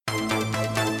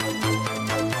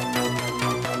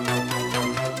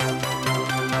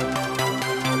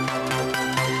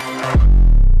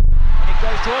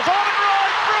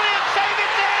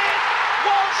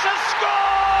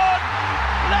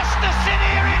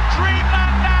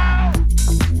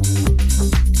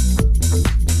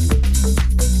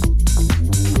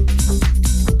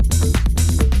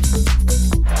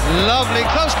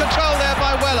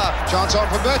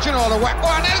Virginola whack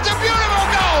one, and it's a beautiful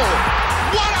goal!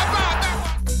 What about that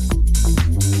one?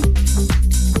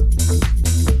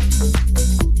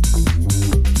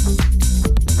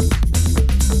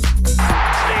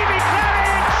 Stevie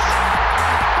Claridge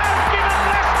has given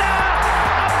Leicester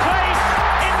a place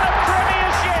in the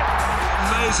Premiership.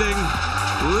 Amazing.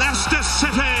 Leicester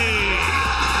City.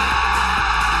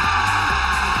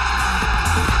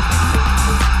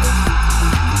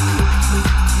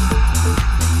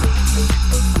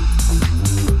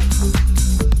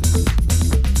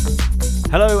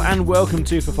 Hello and welcome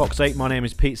to For Fox 8. My name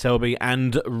is Pete Selby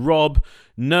and Rob.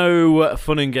 No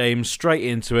fun and games, straight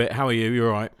into it. How are you? You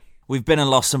all right? We've been and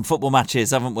lost some football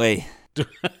matches, haven't we?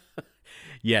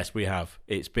 Yes, we have.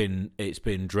 It's been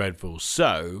dreadful.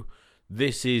 So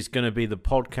this is going to be the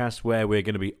podcast where we're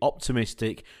going to be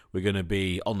optimistic. We're going to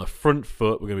be on the front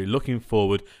foot. We're going to be looking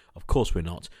forward. Of course, we're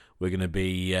not. We're going to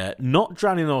be not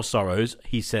drowning our sorrows.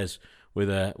 He says with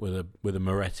a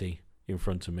Moretti in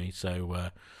front of me.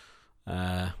 So.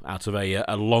 Out of a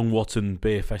Longwatton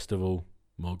Beer Festival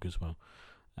mug as well.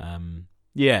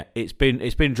 Yeah, it's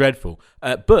been dreadful.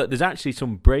 But there's actually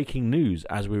some breaking news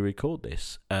as we record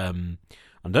this. I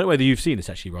don't know whether you've seen this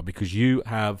actually, Rob, because you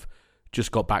have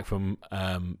just got back from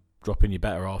dropping your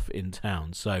better off in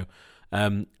town. So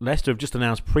Leicester have just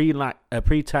announced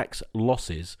pre-tax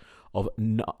losses of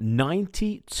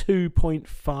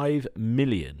 92.5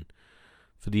 million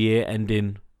for the year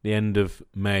ending the end of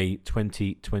May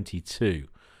 2022,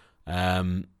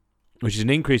 which is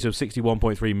an increase of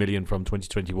 61.3 million from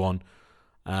 2021.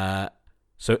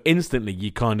 So instantly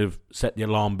you kind of set the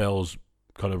alarm bells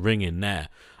kind of ringing there.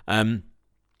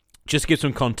 Just to give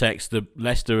some context, the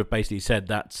Leicester have basically said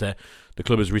that the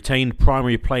club has retained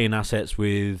primary playing assets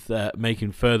with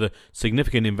making further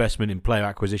significant investment in player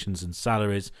acquisitions and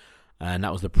salaries, and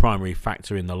that was the primary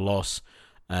factor in the loss.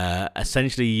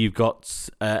 Essentially, you've got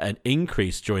an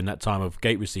increase during that time of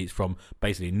gate receipts from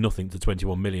basically nothing to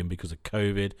 21 million because of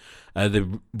COVID.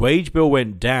 The wage bill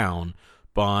went down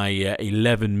by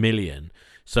 11 million.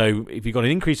 So if you've got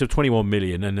an increase of 21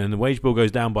 million and then the wage bill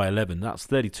goes down by 11, that's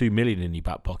 32 million in your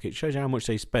back pocket. It shows you how much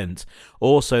they spent.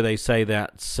 Also, they say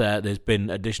that there's been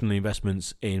additional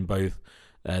investments in both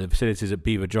the facilities at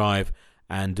Beaver Drive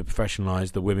and to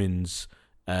professionalise the women's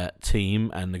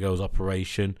team and the girls'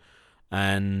 operation.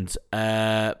 And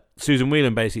Susan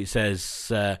Whelan basically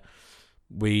says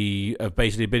we have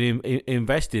basically been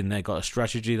investing. They've got a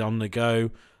strategy on the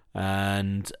go,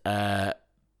 and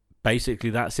basically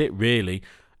that's it, really.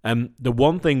 The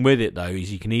one thing with it, though,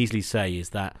 is you can easily say is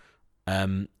that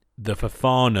the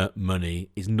Fofana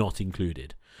money is not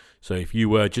included. So if you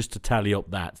were just to tally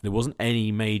up that, there wasn't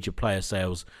any major player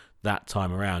sales that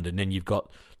time around, and then you've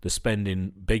got the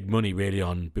spending big money really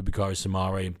on Bubakari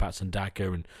Samare and Patson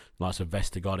Daka and lots of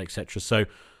Vestergaard, etc. So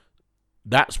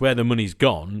that's where the money's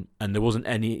gone, and there wasn't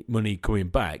any money coming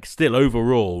back. Still,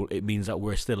 overall, it means that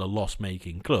we're still a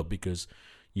loss-making club because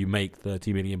you make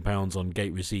 £30 million on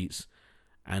gate receipts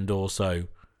and also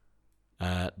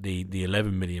the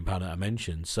 £11 million that I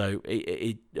mentioned. So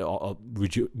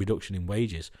reduction in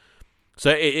wages.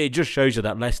 So it just shows you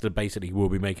that Leicester basically will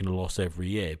be making a loss every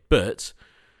year, but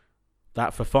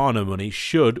that Fofana money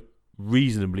should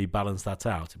reasonably balance that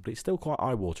out. But it's still quite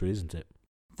eye-watering, isn't it?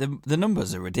 The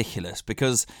numbers are ridiculous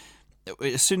because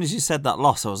as soon as you said that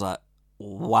loss, I was like,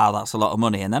 wow, that's a lot of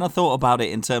money. And then I thought about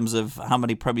it in terms of how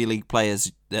many Premier League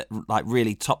players, like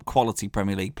really top quality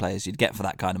Premier League players you'd get for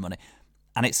that kind of money.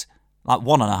 And it's like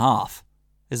 1.5,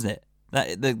 isn't it?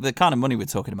 The kind of money we're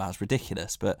talking about is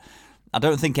ridiculous. But I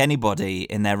don't think anybody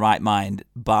in their right mind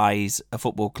buys a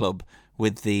football club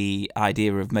with the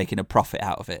idea of making a profit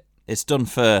out of it. It's done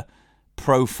for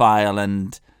profile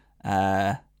and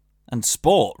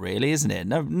sport, really, isn't it?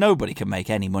 Nobody can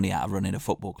make any money out of running a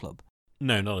football club.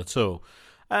 No, not at all.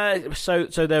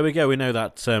 So there we go. We know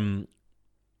that a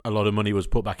lot of money was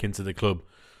put back into the club,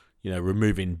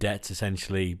 removing debts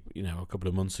essentially, a couple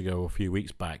of months ago or a few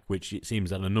weeks back, which it seems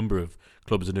that a number of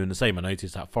clubs are doing the same. I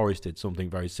noticed that Forest did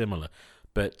something very similar.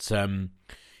 But,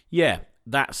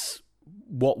 that's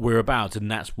what we're about, and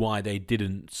that's why they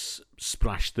didn't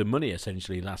splash the money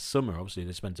essentially last summer. Obviously,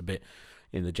 they spent a bit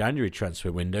in the January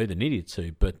transfer window. They needed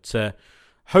to. But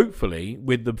hopefully,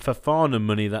 with the Fofana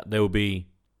money that they will be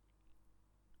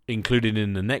included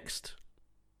in the next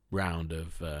round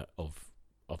of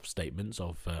statements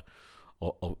of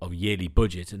yearly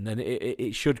budget, and then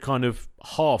it should kind of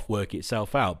half work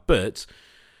itself out. But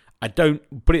I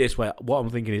don't put it this way. What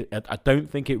I'm thinking is, I don't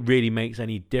think it really makes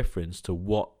any difference to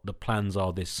what the plans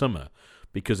are this summer,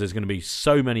 because there's going to be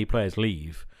so many players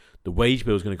leave. The wage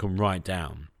bill is going to come right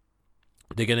down.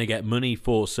 They're going to get money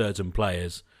for certain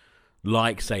players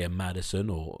like, say, a Maddison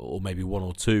or maybe one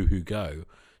or two who go.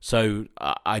 So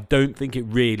I don't think it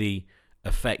really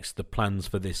affects the plans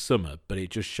for this summer, but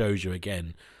it just shows you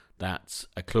again that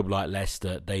a club like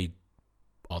Leicester,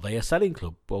 are they a selling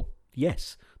club? Well,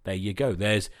 yes, there you go.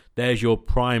 There's your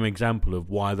prime example of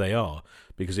why they are.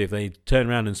 Because if they turn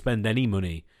around and spend any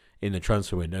money in the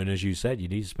transfer window, and as you said, you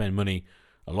need to spend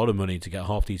a lot of money to get a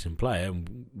half-decent player,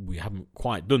 and we haven't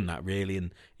quite done that really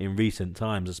in recent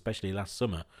times, especially last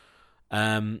summer,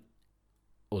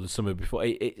 or the summer before.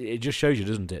 It just shows you,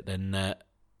 doesn't it? Then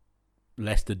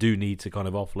Leicester do need to kind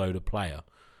of offload a player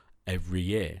every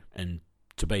year, and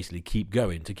to basically keep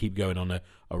going on a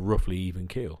roughly even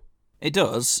keel. It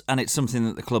does, and it's something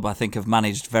that the club, I think, have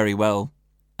managed very well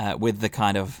with the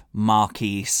kind of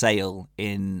marquee sale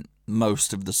in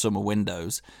most of the summer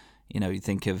windows. You know, you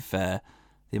think of the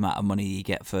amount of money you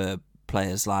get for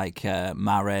players like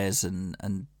Mahrez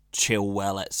and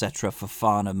Chilwell, etc.,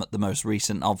 Fofana, the most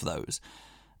recent of those.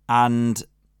 And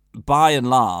by and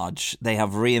large, they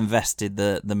have reinvested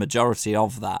the majority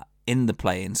of that in the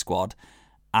playing squad.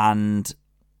 And,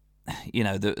 you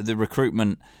know, the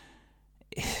recruitment,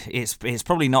 it's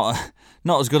probably not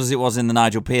as good as it was in the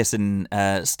Nigel Pearson,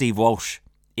 Steve Walsh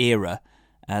era.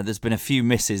 There's been a few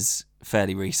misses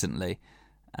fairly recently.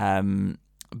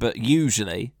 But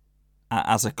usually,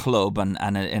 as a club, and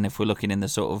if we're looking in the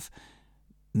sort of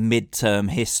mid-term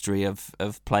history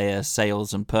of player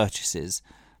sales and purchases,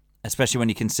 especially when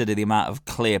you consider the amount of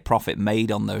clear profit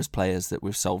made on those players that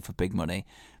we've sold for big money,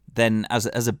 then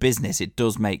as a business, it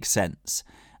does make sense.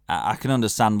 I can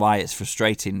understand why it's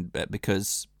frustrating,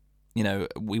 because, you know,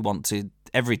 we want to.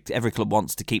 Every club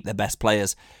wants to keep their best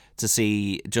players to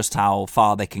see just how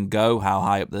far they can go, how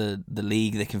high up the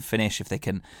league they can finish, if they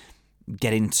can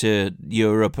get into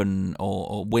Europe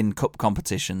or win cup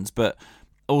competitions. But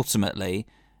ultimately,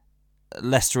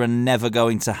 Leicester are never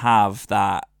going to have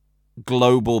that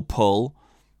global pull,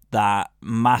 that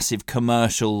massive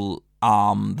commercial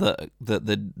arm that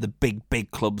the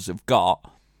big clubs have got.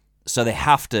 So they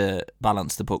have to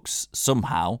balance the books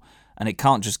somehow, and it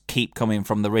can't just keep coming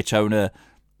from the rich owner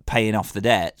paying off the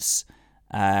debts.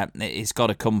 It's got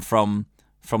to come from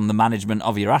the management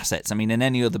of your assets. I mean, in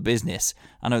any other business,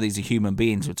 I know these are human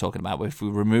beings we're talking about, but if we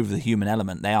remove the human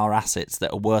element, they are assets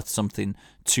that are worth something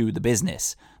to the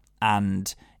business.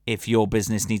 And if your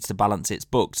business needs to balance its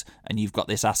books, and you've got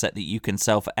this asset that you can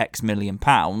sell for X million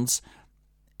pounds,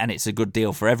 and it's a good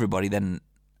deal for everybody, then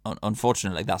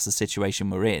unfortunately that's the situation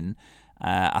we're in.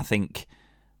 I think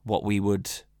what we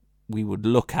would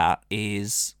look at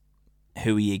is,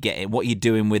 who are you getting? What are you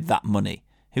doing with that money?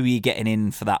 Who are you getting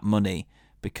in for that money?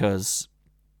 Because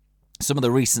some of the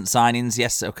recent signings,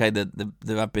 yes, okay,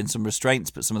 there have been some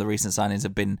restraints, but some of the recent signings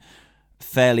have been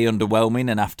fairly underwhelming.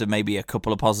 And after maybe a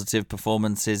couple of positive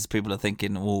performances, people are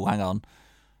thinking, "Oh, hang on,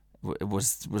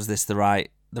 was this the right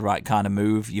kind of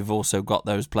move?" You've also got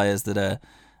those players that are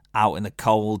out in the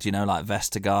cold, you know, like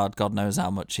Vestergaard. God knows how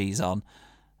much he's on,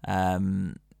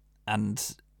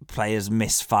 and players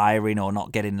misfiring or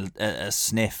not getting a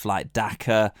sniff, like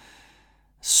Daka.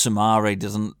 Samari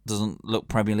doesn't look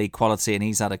Premier League quality, and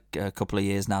he's had a couple of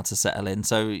years now to settle in.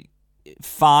 So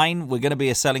fine, we're going to be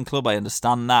a selling club, I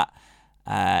understand that.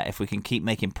 If we can keep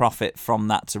making profit from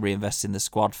that to reinvest in the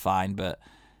squad, fine. But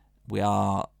we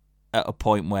are at a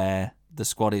point where the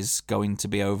squad is going to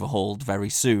be overhauled very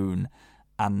soon,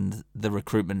 and the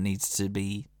recruitment needs to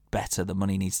be better. The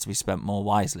money needs to be spent more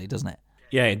wisely, doesn't it?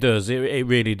 Yeah, it does. It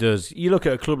really does. You look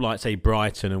at a club like, say,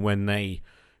 Brighton, and when they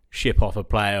ship off a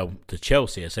player to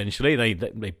Chelsea, essentially, they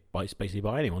basically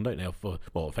buy anyone, don't they?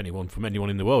 If anyone from anyone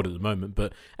in the world at the moment,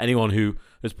 but anyone who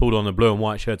has pulled on the blue and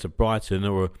white shirts of Brighton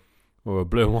or a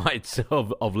blue and white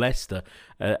of Leicester,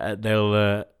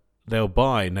 they'll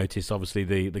buy. Notice,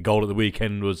 obviously, the goal at the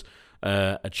weekend was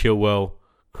a Chilwell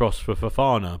cross for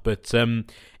Fofana, but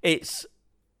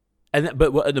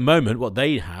but at the moment, what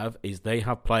they have is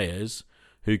players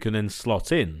who can then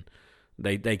slot in.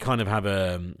 They kind of have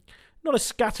not a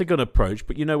scattergun approach,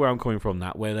 but you know where I'm coming from,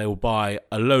 that where they will buy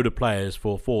a load of players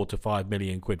for 4 to 5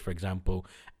 million quid, for example,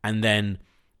 and then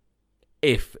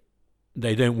if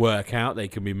they don't work out, they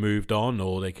can be moved on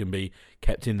or they can be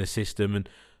kept in the system, and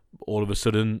all of a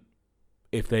sudden,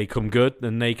 if they come good,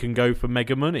 then they can go for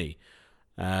mega money.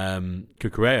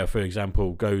 Cucurella, for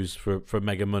example, goes for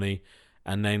mega money,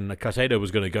 and then Caicedo was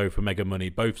going to go for mega money.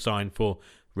 Both signed for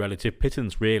relative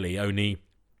pittance, really, only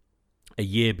a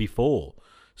year before.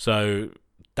 So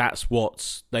that's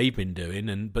what they've been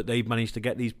doing, but they've managed to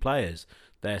get these players.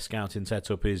 Their scouting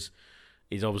setup is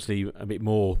obviously a bit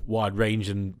more wide range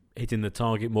and hitting the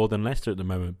target more than Leicester at the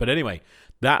moment. But anyway,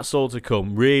 that's all to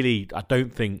come. Really, I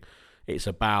don't think It's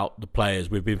about the players.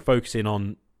 We've been focusing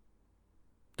on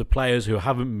the players who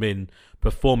haven't been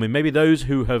performing. Maybe those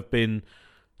who have been,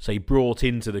 say, brought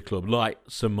into the club, like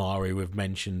Samari we've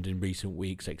mentioned in recent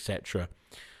weeks, etc.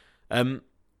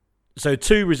 So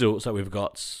 2 results that we've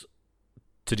got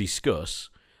to discuss.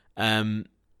 And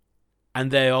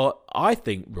they are, I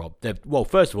think, Rob,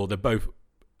 first of all, they're both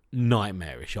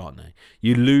nightmarish, aren't they?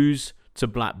 You lose to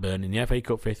Blackburn in the FA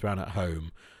Cup 5th round at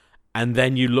home, and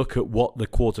then you look at what the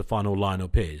quarter-final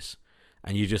lineup is,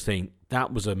 and you just think,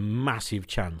 that was a massive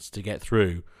chance to get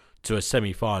through to a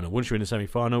semi-final. Once you're in the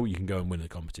semi-final, you can go and win the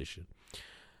competition.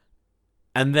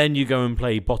 And then you go and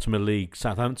play bottom of the league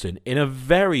Southampton in a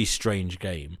very strange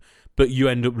game, but you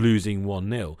end up losing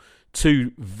 1-0.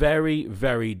 2 very,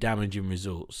 very damaging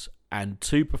results, and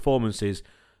 2 performances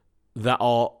that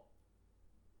are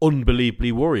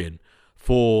unbelievably worrying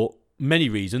for many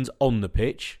reasons on the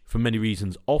pitch, for many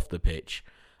reasons off the pitch.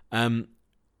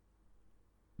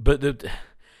 But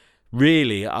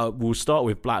really, we'll start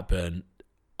with Blackburn.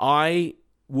 I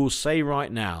will say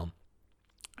right now,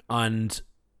 and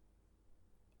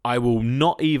I'm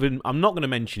not going to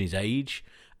mention his age,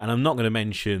 and I'm not going to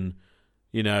mention,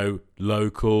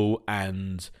 local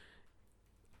and,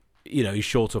 he's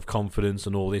short of confidence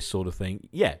and all this sort of thing.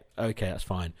 Yeah, okay, that's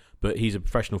fine. But he's a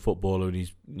professional footballer and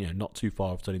he's, not too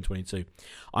far off turning 22.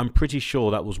 I'm pretty sure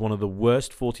that was one of the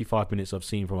worst 45 minutes I've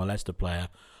seen from a Leicester player,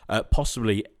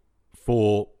 possibly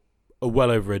for well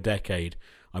over a decade.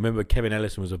 I remember Kevin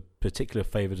Ellison was a particular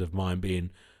favourite of mine, being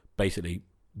basically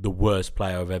the worst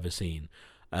player I've ever seen.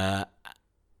 I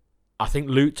think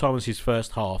Luke Thomas's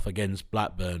first half against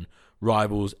Blackburn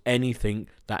rivals anything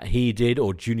that he did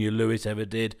or Junior Lewis ever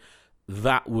did.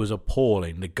 That was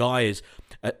appalling. The guy is...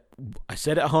 I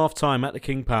said at half-time at the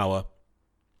King Power,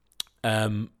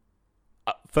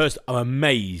 first, I'm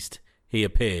amazed he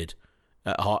appeared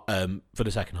for the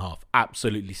second half.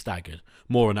 Absolutely staggered.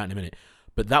 More on that in a minute.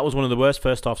 But that was one of the worst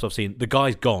first halves I've seen. The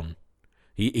guy's gone.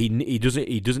 He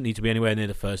doesn't need to be anywhere near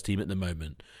the first team at the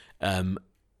moment.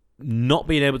 Not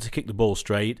being able to kick the ball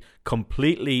straight,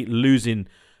 completely losing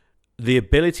the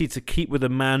ability to keep with a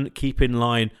man, keep in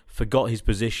line, forgot his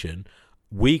position,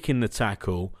 weak in the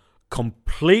tackle,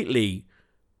 completely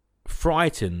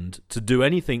frightened to do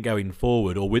anything going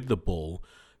forward or with the ball,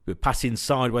 passing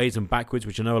sideways and backwards,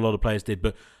 which I know a lot of players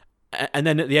did. And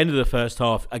then at the end of the first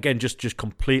half, again, just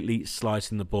completely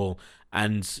slicing the ball.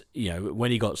 And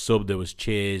when he got subbed, there was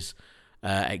cheers,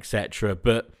 etc.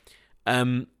 But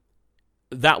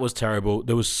that was terrible.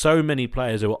 There was so many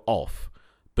players who were off,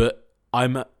 but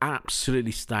I'm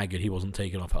absolutely staggered he wasn't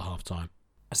taken off at half time.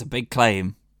 That's a big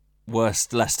claim.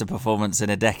 Worst Leicester performance in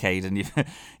a decade, and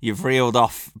you've reeled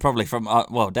off probably from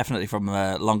definitely from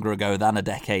longer ago than a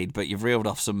decade, but you've reeled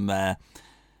off some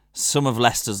of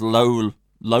Leicester's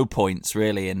low points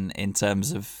really in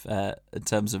terms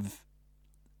of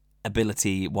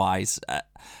ability wise.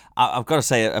 I've got to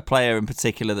say a player in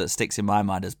particular that sticks in my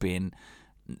mind as being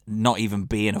not even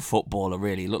being a footballer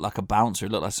really. He looked like a bouncer. He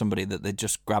looked like somebody that they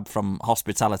just grabbed from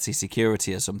hospitality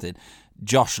security or something.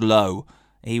 Josh Lowe.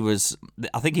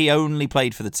 I think he only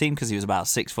played for the team because he was about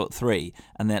 6'3",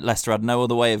 and then Leicester had no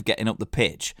other way of getting up the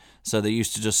pitch, so they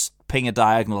used to just ping a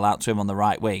diagonal out to him on the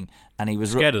right wing, and he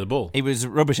was scared of the ball. He was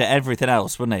rubbish at everything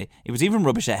else, wasn't he? He was even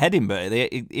rubbish at heading, but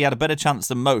he had a better chance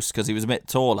than most because he was a bit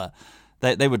taller.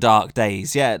 They were dark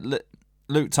days. Yeah,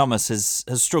 Luke Thomas has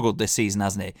struggled this season,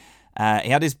 hasn't he? He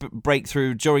had his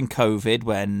breakthrough during COVID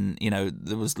when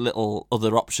there was little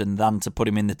other option than to put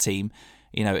him in the team.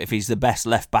 If he's the best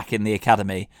left back in the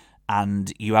academy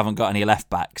and you haven't got any left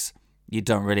backs, you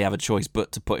don't really have a choice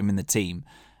but to put him in the team.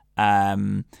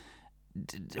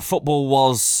 Football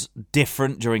was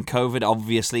different during COVID.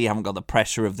 Obviously, you haven't got the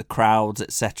pressure of the crowds,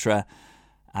 etc.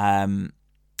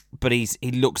 But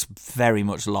he looks very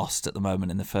much lost at the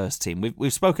moment in the first team.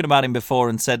 We've spoken about him before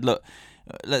and said, look,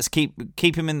 let's keep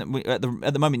him in. At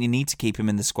the moment, you need to keep him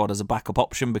in the squad as a backup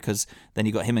option because then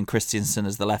you got him and Christensen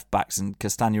as the left backs and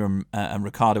Castagna and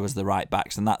Ricardo as the right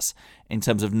backs, and that's in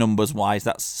terms of numbers wise,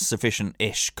 that's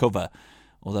sufficient-ish cover.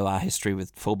 Although our history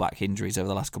with fullback injuries over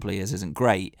the last couple of years isn't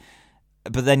great,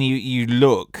 but then you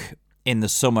look in the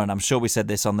summer, and I'm sure we said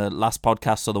this on the last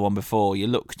podcast or the one before. You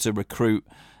look to recruit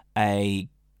a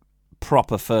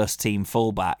proper first team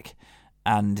fullback,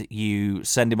 and you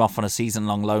send him off on a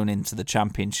season-long loan into the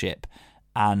Championship,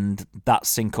 and that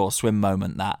sink or swim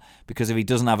moment, because if he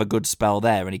doesn't have a good spell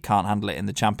there and he can't handle it in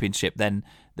the Championship, then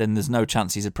there's no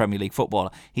chance he's a Premier League footballer.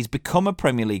 He's become a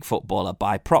Premier League footballer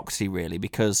by proxy, really,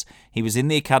 because he was in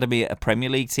the academy at a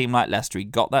Premier League team like Leicester. He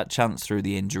got that chance through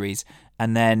the injuries,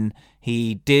 and then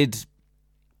he did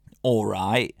all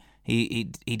right.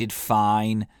 He did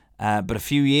fine. But a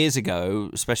few years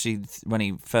ago, especially when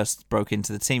he first broke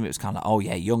into the team, it was kind of like, oh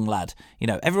yeah, young lad.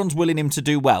 Everyone's willing him to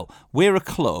do well. We're a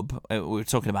club, we were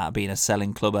talking about being a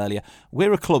selling club earlier,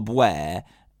 we're a club where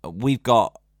we've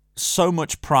got so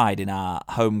much pride in our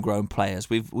homegrown players.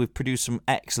 We've produced some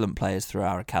excellent players through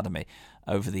our academy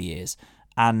over the years.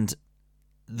 And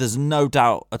there's no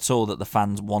doubt at all that the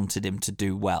fans wanted him to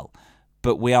do well.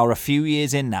 But we are a few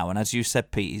years in now, and as you said,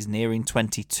 Pete, he's nearing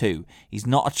 22. He's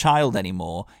not a child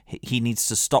anymore. He needs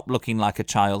to stop looking like a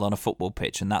child on a football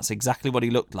pitch, and that's exactly what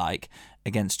he looked like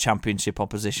against championship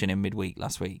opposition in midweek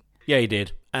last week. Yeah, he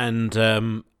did.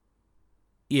 And,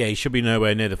 he should be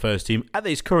nowhere near the first team at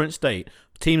his current state.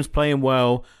 Team's playing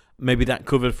well. Maybe that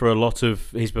covered for a lot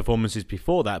of his performances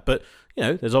before that. But,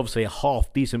 there's obviously a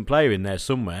half-decent player in there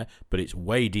somewhere, but it's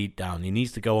way deep down. He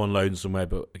needs to go on loan somewhere,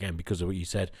 but again, because of what you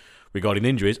said regarding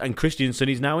injuries. And Christensen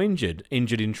is now injured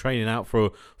in training, out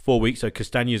for 4 weeks. So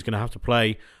Castagna is going to have to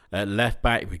play left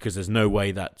back because there's no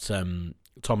way that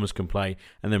Thomas can play.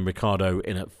 And then Ricardo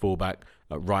in at fullback,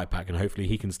 at right back, and hopefully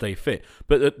he can stay fit.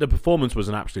 But the performance was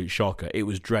an absolute shocker. It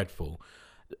was dreadful.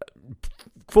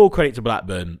 Full credit to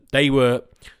Blackburn. They were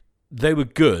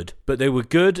good, but they were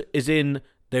good as in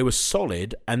they were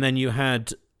solid. And then you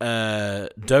had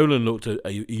Dolan looked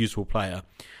a useful player.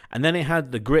 And then it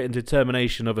had the grit and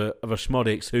determination of a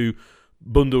Schmodics who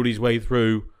bundled his way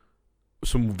through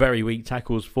some very weak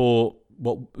tackles for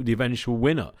what the eventual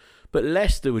winner. But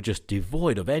Leicester were just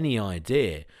devoid of any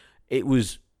idea. It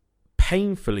was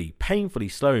painfully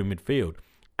slow in midfield.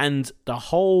 And the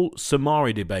whole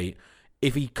Samari debate,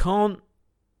 if he can't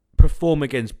perform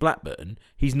against Blackburn,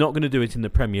 he's not going to do it in the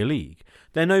Premier League.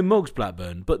 They're no mugs,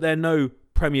 Blackburn, but they're no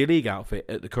Premier League outfit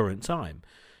at the current time.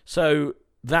 So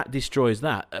that destroys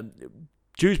that.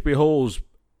 Dewsbury Hall's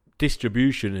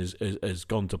distribution has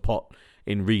gone to pot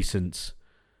in recent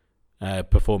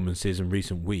performances and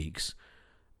recent weeks.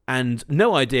 And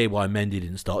no idea why Mendy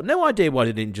didn't start. No idea why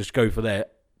they didn't just go for their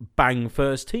bang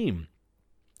first team.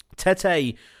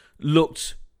 Tete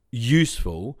looked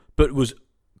useful, but was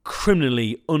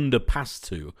criminally underpassed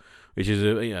to, which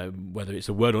is whether it's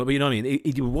a word or not, but you know what I mean.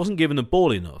 He wasn't given the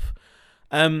ball enough,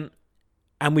 and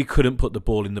we couldn't put the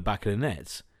ball in the back of the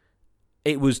net.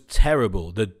 It was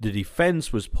terrible. The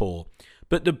defence was poor,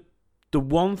 but the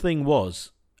one thing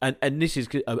was, and this is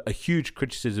a huge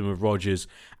criticism of Rodgers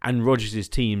and Rodgers'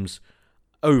 teams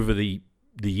over the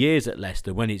years at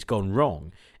Leicester when it's gone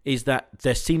wrong, is that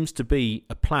there seems to be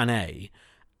a plan A,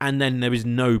 and then there is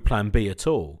no plan B at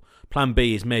all. Plan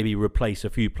B is maybe replace a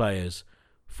few players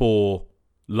for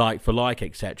like,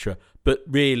 etc. But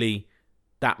really,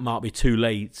 that might be too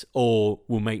late or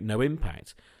will make no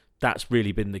impact. That's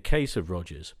really been the case of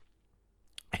Rodgers.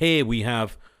 Here we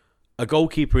have a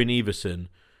goalkeeper in Everson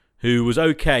who was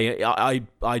okay.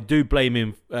 I do blame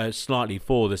him slightly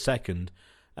for the second,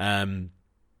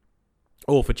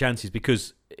 or for chances,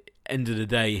 because end of the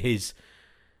day,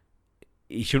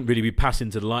 he shouldn't really be passing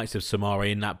to the likes of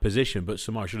Samari in that position, but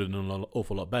Samari should have done an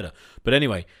awful lot better. But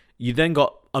anyway, you then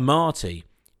got Amati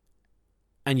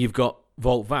and you've got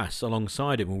Wout Vass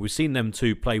alongside him, and we've seen them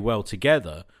two play well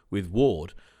together with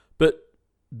Ward. But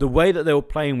the way that they were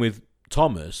playing with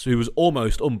Thomas, who was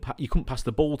almost you couldn't pass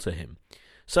the ball to him.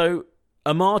 So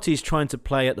Amati's trying to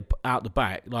play out the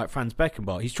back like Franz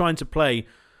Beckenbauer. He's trying to play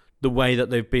the way that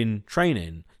they've been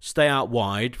training, stay out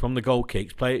wide from the goal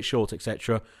kicks, play it short,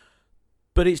 etc.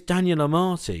 But it's Daniel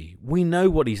Amati. We know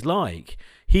what he's like.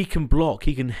 He can block,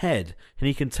 he can head, and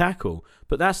he can tackle.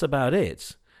 But that's about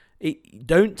it.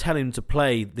 Don't tell him to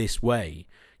play this way.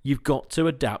 You've got to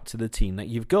adapt to the team that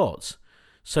you've got.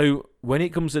 So when it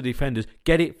comes to defenders,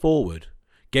 get it forward.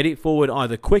 Get it forward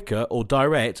either quicker or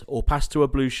direct or pass to a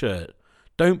blue shirt.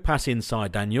 Don't pass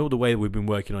inside, Daniel, the way we've been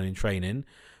working on in training,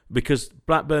 because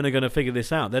Blackburn are going to figure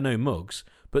this out. They're no mugs.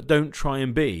 But don't try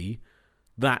and be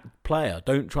that player.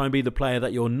 Don't try and be the player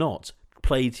that you're not.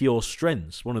 Play to your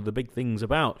strengths. One of the big things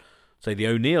about, say, the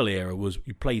O'Neill era was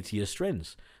you play to your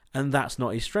strengths. And that's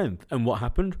not his strength. And what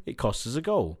happened? It cost us a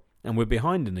goal. And we're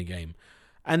behind in the game.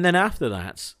 And then after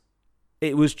that,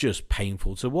 it was just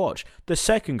painful to watch. The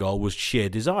second goal was sheer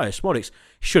desire. Schmodics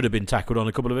should have been tackled on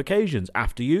a couple of occasions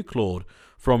after you, Claude,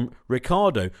 from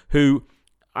Ricardo, who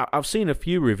I've seen a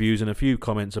few reviews and a few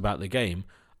comments about the game.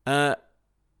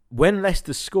 When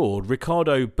Leicester scored,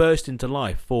 Ricardo burst into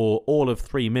life for all of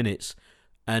 3 minutes,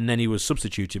 and then he was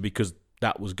substituted because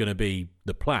that was going to be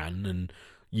the plan, and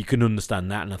you can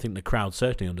understand that, and I think the crowd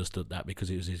certainly understood that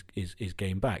because it was his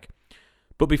game back.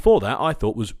 But before that, I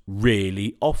thought was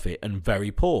really off it and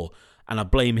very poor, and I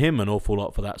blame him an awful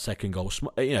lot for that second goal.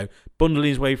 Bundling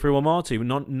his way through Amati,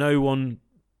 no one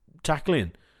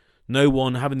tackling, no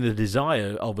one having the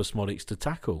desire of Osmodics to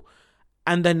tackle.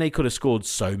 And then they could have scored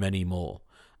so many more.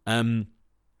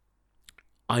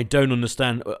 I don't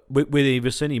understand. With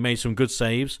Everson, he made some good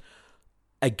saves.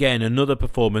 Again, another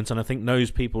performance, and I think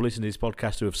those people listening to this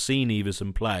podcast who have seen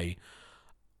Everson play,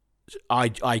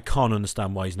 I can't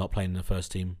understand why he's not playing in the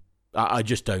first team. I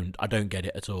just don't. I don't get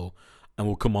it at all. And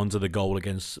we'll come on to the goal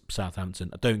against Southampton.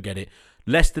 I don't get it.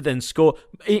 Leicester then score.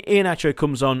 Iheanacho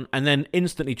comes on and then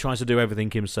instantly tries to do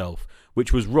everything himself,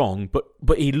 which was wrong, but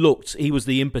he was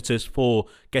the impetus for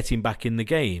getting back in the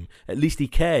game. At least he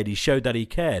cared. He showed that he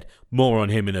cared. More on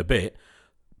him in a bit.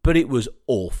 But it was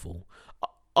awful.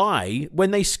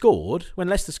 When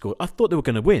Leicester scored, I thought they were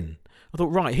going to win. I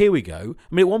thought, right, here we go.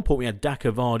 I mean, at one point we had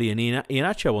Daka, Vardy and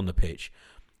Iheanacho on the pitch,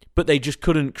 but they just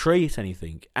couldn't create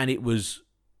anything. And it was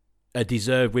a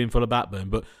deserved win for the Blackburn,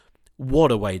 but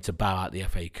what a way to bow out the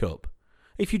FA Cup.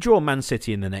 If you draw Man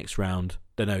City in the next round,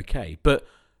 then okay. But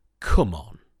come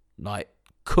on.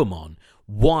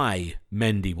 Why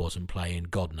Mendy wasn't playing,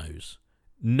 God knows.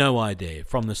 No idea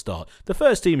from the start. The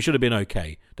first team should have been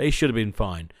okay. They should have been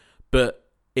fine. But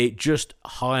it just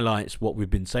highlights what we've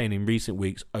been saying in recent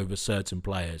weeks over certain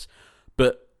players.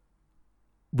 But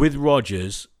with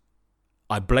Rodgers,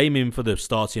 I blame him for the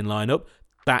starting lineup.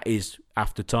 That is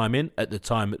after timing. At the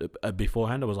time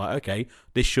beforehand, I was like, okay,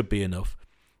 this should be enough.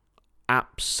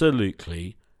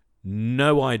 Absolutely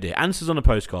no idea. Answers on a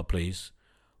postcard, please.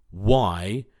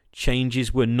 Why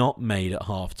changes were not made at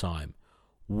half-time?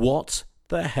 What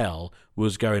the hell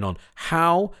was going on?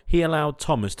 How he allowed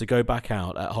Thomas to go back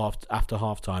out after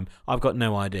half-time, I've got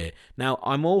no idea. Now,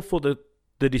 I'm all for the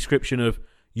description of,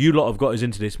 you lot have got us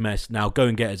into this mess, now go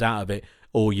and get us out of it,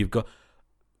 or you've got...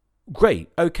 Great,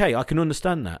 okay, I can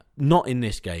understand that. Not in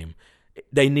this game.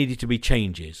 They needed to be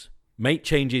changes. Make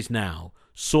changes now.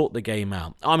 Sort the game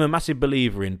out. I'm a massive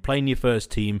believer in playing your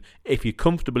first team. If you're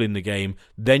comfortable in the game,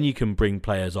 then you can bring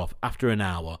players off after an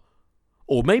hour.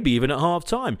 Or maybe even at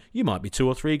half-time. You might be 2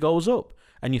 or 3 goals up.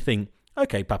 And you think,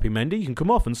 okay, Papi Mendy, you can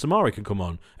come off and Samari can come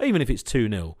on. Even if it's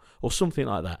 2-0 or something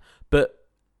like that. But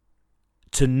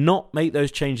to not make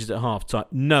those changes at half-time,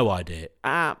 no idea.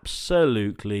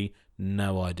 Absolutely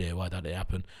no idea why that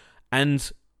happened.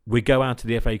 And we go out to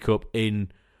the FA Cup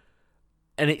and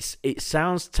it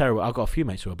sounds terrible. I've got a few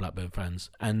mates who are Blackburn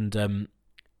fans, and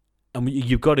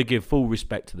you've got to give full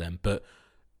respect to them. But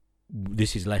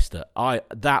this is Leicester.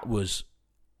 That was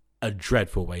a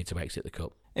dreadful way to exit the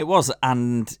cup. It was,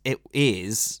 and it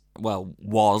was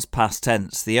past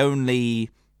tense. The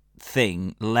only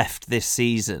thing left this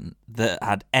season that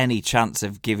had any chance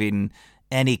of giving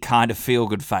any kind of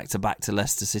feel-good factor back to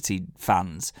Leicester City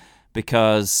fans,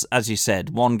 because, as you said,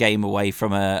 one game away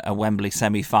from a Wembley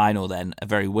semi-final, then a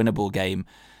very winnable game,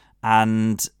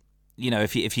 and you know,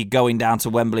 if you're going down to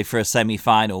Wembley for a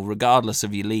semi-final, regardless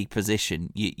of your league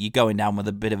position, you're going down with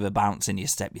a bit of a bounce in your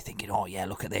step. You're thinking, oh yeah,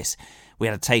 look at this, we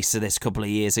had a taste of this a couple of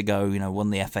years ago, you know, won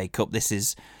the FA Cup. This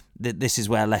is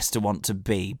where Leicester want to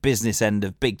be. Business end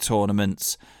of big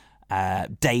tournaments,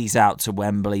 days out to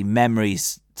Wembley,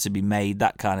 memories to be made,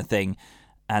 that kind of thing,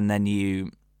 and then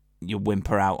you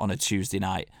whimper out on a Tuesday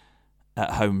night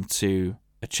at home to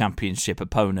a championship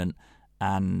opponent,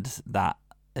 and that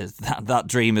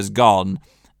dream has gone,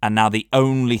 and now the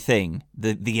only thing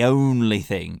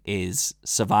is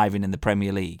surviving in the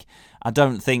Premier League. I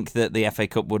don't think that the FA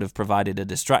Cup would have provided a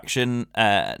distraction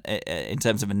in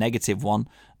terms of a negative one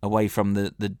away from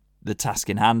the task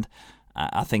in hand.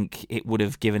 I think it would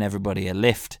have given everybody a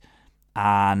lift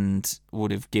and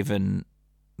would have given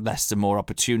Leicester more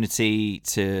opportunity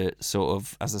to sort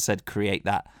of, as I said, create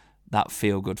that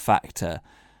feel-good factor.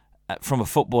 From a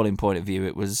footballing point of view,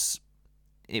 it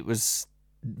was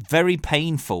very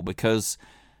painful because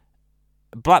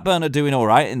Blackburn are doing all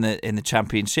right in the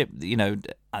Championship. You know,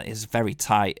 it's very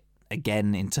tight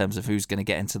again in terms of who's going to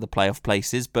get into the playoff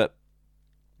places, but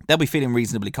they'll be feeling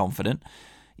reasonably confident.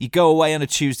 You go away on a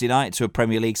Tuesday night to a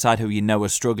Premier League side who you know are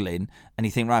struggling, and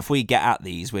you think, right, if we get at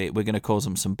these, we're going to cause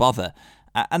them some bother.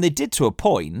 And they did to a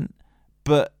point,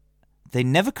 but they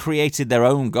never created their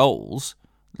own goals.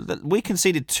 We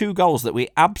conceded 2 goals that we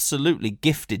absolutely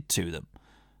gifted to them.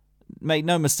 Make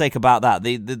no mistake about that.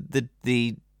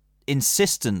 The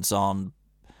insistence on,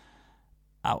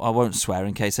 I won't swear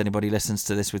in case anybody listens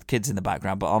to this with kids in the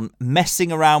background, but on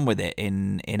messing around with it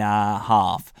in our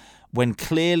half, when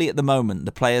clearly at the moment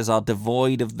the players are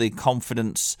devoid of the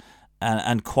confidence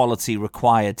and quality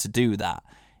required to do that,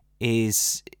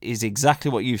 is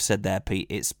exactly what you've said there, Pete.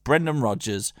 It's Brendan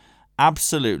Rodgers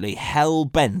absolutely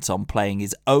hell-bent on playing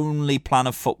his only plan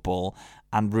of football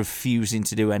and refusing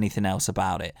to do anything else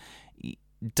about it.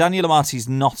 Daniel Amarty's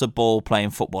not a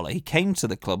ball-playing footballer. He came to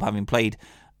the club having played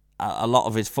a lot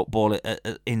of his football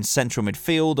in central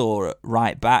midfield or at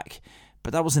right back,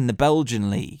 but that was in the Belgian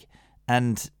league.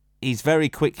 And he's very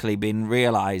quickly been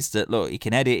realised that, look, he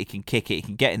can head it, he can kick it, he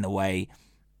can get in the way.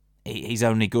 He's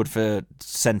only good for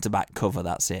centre-back cover,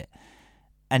 that's it.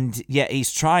 And yet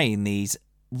he's trying these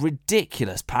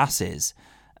ridiculous passes.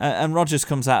 And Rodgers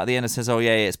comes out at the end and says, oh,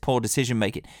 yeah, it's poor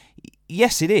decision-making.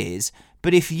 Yes, it is.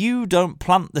 But if you don't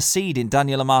plant the seed in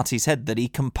Daniel Amartey's head that he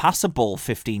can pass a ball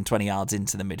 15, 20 yards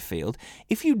into the midfield,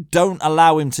 if you don't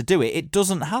allow him to do it, it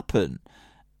doesn't happen.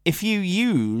 If you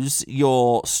use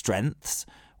your strengths,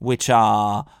 which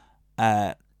are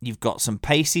you've got some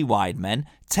pacey wide men.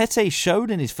 Tete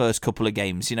showed in his first couple of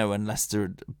games, when Leicester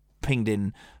had pinged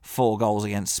in 4 goals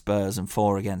against Spurs and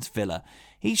 4 against Villa.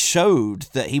 He showed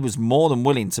that he was more than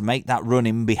willing to make that run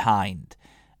in behind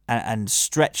and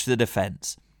stretch the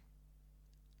defence.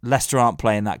 Leicester aren't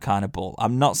playing that kind of ball.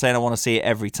 I'm not saying I want to see it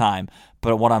every time,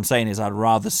 but what I'm saying is I'd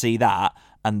rather see that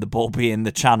and the ball be in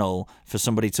the channel for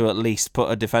somebody to at least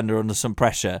put a defender under some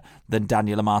pressure than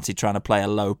Daniel Amartey trying to play a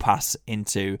low pass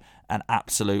into an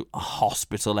absolute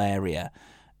hospital area.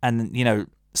 And,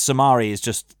 Samari is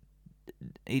just...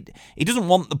 He doesn't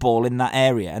want the ball in that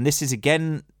area. And this is,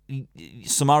 again,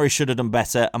 Samari should have done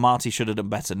better. Amartey should have done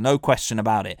better. No question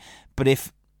about it. But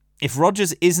if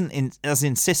Rodgers isn't as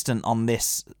insistent on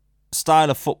this style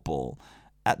of football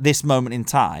at this moment in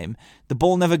time, the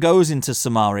ball never goes into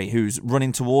Samari, who's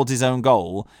running towards his own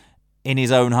goal in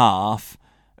his own half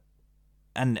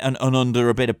and under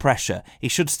a bit of pressure. He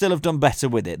should still have done better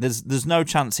with it. There's no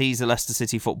chance he's a Leicester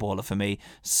City footballer for me.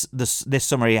 This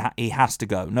summer he has to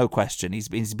go, no question. He's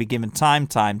been given time,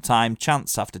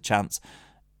 chance after chance.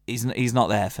 He's not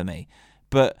there for me.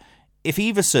 But if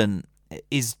Everson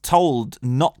is told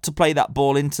not to play that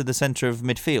ball into the centre of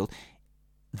midfield,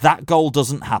 that goal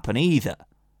doesn't happen either.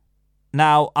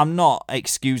 Now, I'm not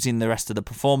excusing the rest of the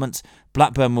performance.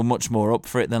 Blackburn were much more up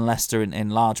for it than Leicester in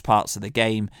large parts of the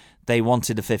game. They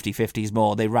wanted the 50-50s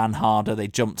more. They ran harder. They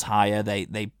jumped higher.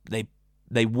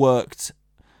 They worked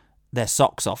their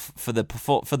socks off for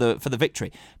the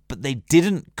victory. But they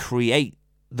didn't create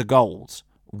the goals.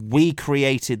 We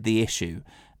created the issue,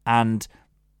 and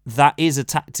that is a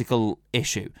tactical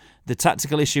issue. The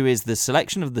tactical issue is the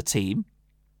selection of the team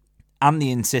and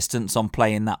the insistence on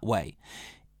playing that way.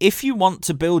 If you want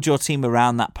to build your team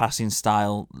around that passing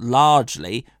style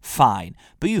largely, fine.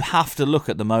 But you have to look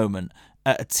at the moment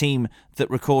at a team that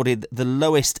recorded the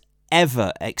lowest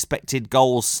ever expected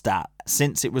goals stat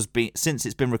since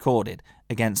it's been recorded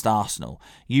against Arsenal.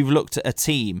 You've looked at a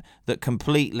team that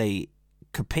completely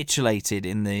capitulated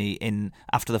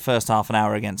after the first half an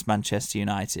hour against Manchester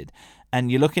United. And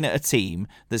you're looking at a team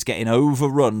that's getting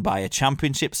overrun by a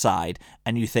championship side,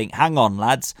 and you think, hang on,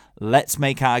 lads, let's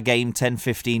make our game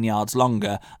 10-15 yards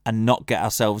longer and not get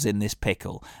ourselves in this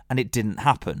pickle. And it didn't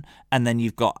happen. And then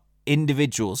you've got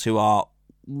individuals who are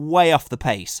way off the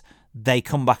pace. They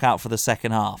come back out for the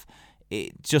second half.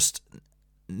 It just...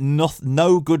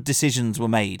 No good decisions were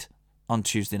made on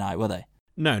Tuesday night, were they?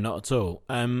 No, not at all.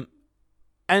 And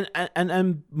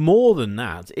more than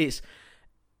that,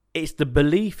 it's the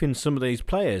belief in some of these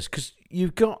players, because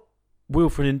you've got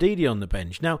Wilfred Ndidi on the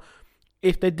bench. Now,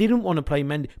 if they didn't want to play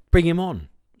Mendy, bring him on.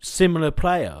 Similar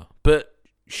player, but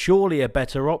surely a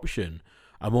better option,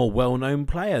 a more well-known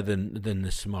player than the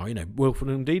Samari.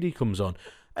 Wilfred Ndidi comes on.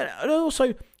 And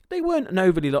also, they weren't an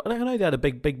overly... I know they had a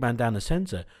big man down the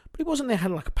centre, but it wasn't they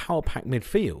had like a power-pack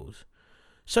midfield.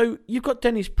 So you've got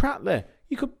Dennis Pratt there.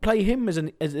 You could play him as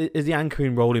the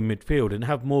anchoring role in midfield and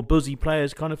have more buzzy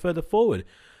players kind of further forward.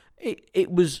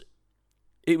 It was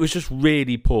just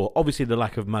really poor. Obviously, the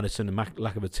lack of Maddison and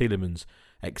lack of a Tielemans,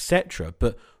 etc.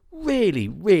 But really,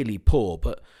 really poor.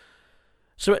 But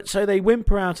so they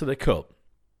whimper out of the cup.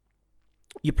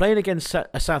 You're playing against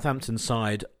a Southampton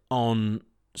side on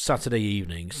Saturday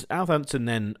evening. Southampton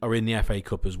then are in the FA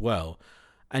Cup as well.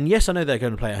 And yes, I know they're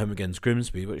going to play at home against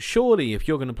Grimsby, but surely if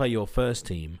you're going to play your first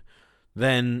team,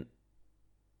 then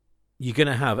you're going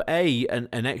to have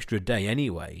an extra day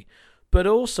anyway. But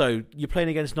also, you're playing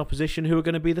against an opposition who are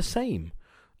going to be the same.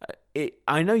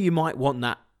 I know you might want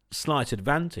that slight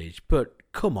advantage, but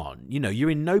come on, you're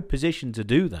in no position to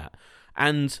do that.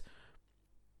 And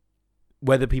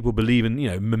whether people believe in,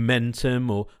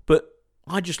 momentum but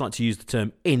I just like to use the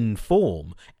term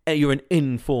inform. You're an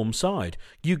informed side.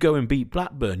 You go and beat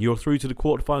Blackburn. You're through to the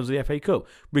quarterfinals of the FA Cup.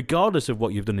 Regardless of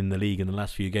what you've done in the league in the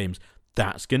last few games,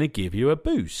 that's going to give you a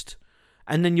boost.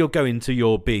 And then you'll go into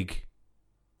your big...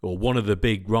 or one of the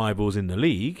big rivals in the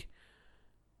league,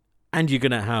 and you're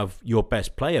going to have your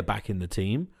best player back in the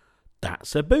team,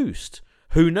 that's a boost.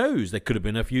 Who knows? There could have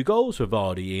been a few goals for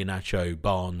Vardy, Iheanacho,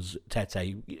 Barnes,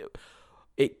 Tete.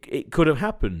 it could have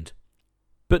happened.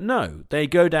 But no, they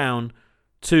go down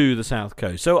to the South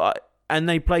Coast. And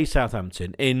they play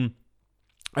Southampton in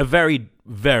a very,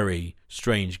 very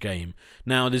strange game.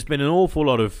 Now, there's been an awful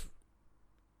lot of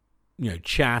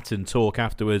chat and talk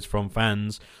afterwards from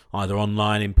fans, either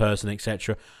online, in person,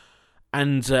 etc.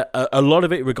 And a lot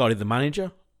of it regarded the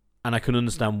manager, and I can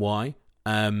understand why.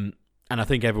 And I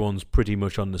think everyone's pretty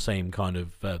much on the same kind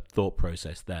of thought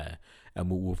process there. And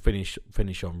we'll finish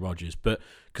on Rodgers, but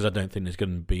because I don't think there's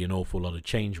going to be an awful lot of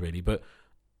change really. But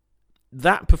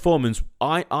that performance,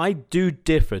 I do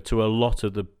differ to a lot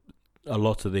of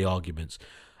the arguments.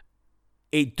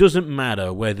 It doesn't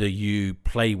matter whether you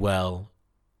play well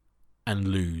and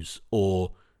lose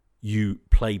or you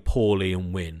play poorly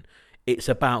and win. It's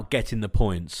about getting the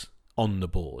points on the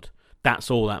board.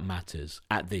 That's all that matters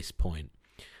at this point.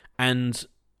 And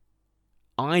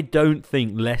I don't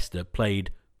think Leicester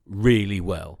played really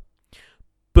well,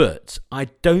 but I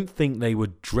don't think they were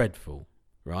dreadful,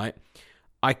 right?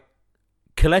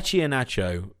 Kelechi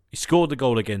Iheanacho, he scored the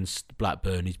goal against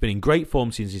Blackburn. He's been in great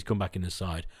form since he's come back in the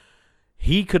side.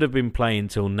 He could have been playing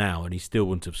till now and he still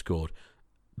wouldn't have scored.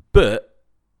 But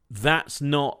that's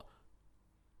not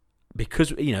because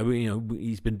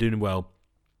he's been doing well.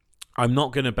 I'm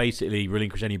not going to basically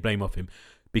relinquish any blame off him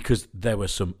because there were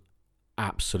some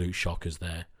absolute shockers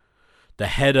there. The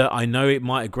header, I know it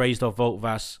might have grazed off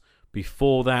Volkvass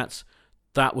before that.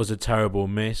 That was a terrible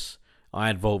miss. I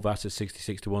had Volkvass at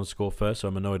 66-1 score first, so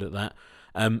I'm annoyed at that.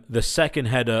 The second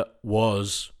header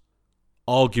was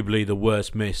arguably the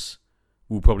worst miss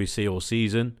we'll probably see all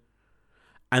season.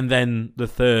 And then the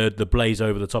third, the blaze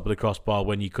over the top of the crossbar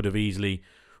when you could have easily,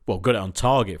 got it on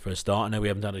target for a start. I know we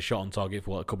haven't had a shot on target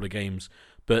for a couple of games,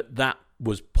 but that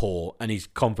was poor and his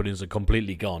confidence had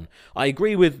completely gone. I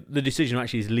agree with the decision to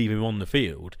actually leave him on the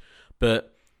field,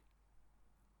 but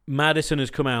Maddison has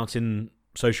come out in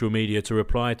social media to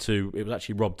reply to, it was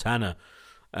actually Rob Tanner,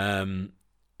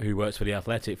 who works for The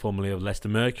Athletic, formerly of Leicester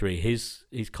Mercury, his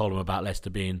column about Leicester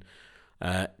being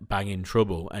bang in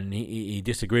trouble, and he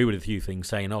disagreed with a few things,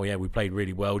 saying, oh yeah, we played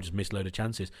really well, just missed a load of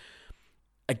chances.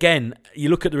 Again, you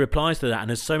look at the replies to that, and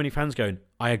there's so many fans going,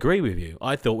 I agree with you.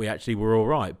 I thought we actually were all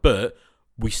right, but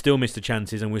we still missed the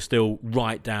chances, and we're still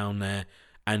right down there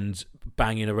and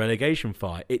banging a relegation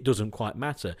fight. It doesn't quite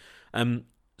matter.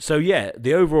 So yeah,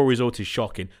 the overall result is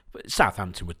shocking. But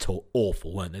Southampton were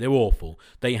awful, weren't they? They were awful.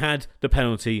 They had the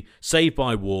penalty saved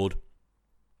by Ward.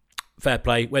 Fair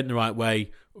play, went the right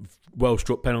way. Well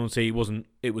struck penalty.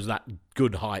 It was that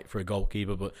good height for a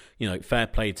goalkeeper, but fair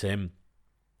play to him.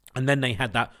 And then they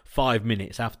had that 5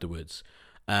 minutes afterwards,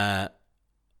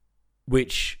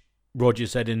 which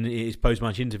Rodgers said in his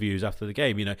post-match interviews after the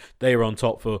game. They were on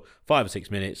top for 5 or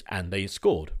 6 minutes and they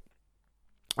scored.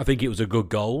 I think it was a good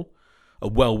goal. A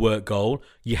well-worked goal.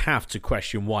 You have to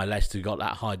question why Leicester got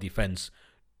that high defence.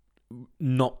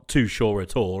 Not too sure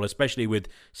at all, especially with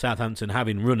Southampton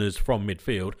having runners from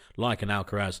midfield, like an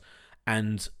Alcaraz.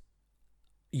 And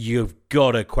you've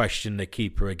got to question the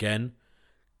keeper again.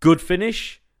 Good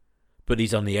finish, but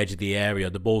he's on the edge of the area.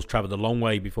 The ball's travelled a long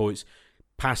way before it's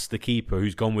past the keeper,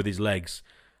 who's gone with his legs.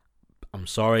 I'm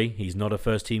sorry, he's not a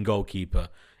first-team goalkeeper.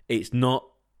 It's not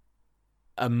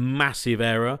a massive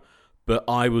error, but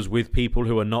I was with people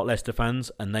who are not Leicester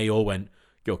fans, and they all went,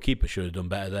 your keeper should have done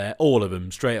better there. All of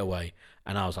them, straight away.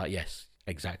 And I was like, yes,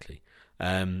 exactly.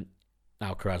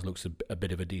 Alcaraz looks a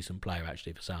bit of a decent player,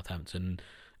 actually, for Southampton.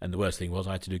 And the worst thing was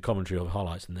I had to do commentary of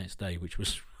highlights the next day, which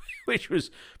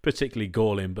was particularly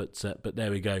galling, but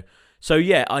there we go. So,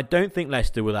 yeah, I don't think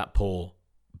Leicester were that poor,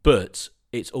 but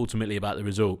it's ultimately about the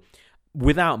result.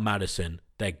 Without Maddison,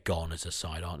 they're gone as a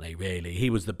side, aren't they, really? He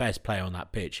was the best player on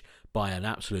that pitch by an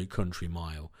absolute country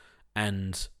mile.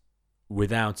 And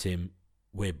without him,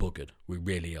 we're buggered. We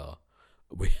really are.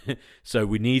 So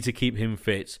we need to keep him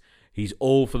fit. He's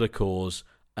all for the cause.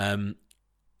 The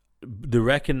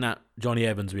reckon that Johnny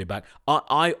Evans will be back.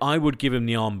 I would give him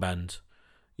the armband.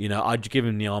 I'd give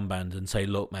him the armband and say,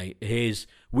 look, mate,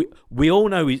 we all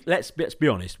know let's be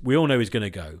honest, we all know he's going to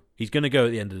go. He's going to go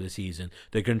at the end of the season.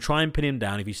 They're going to try and pin him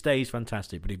down. If he stays,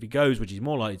 fantastic. But if he goes, which he's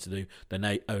more likely to do,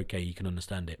 then okay, you can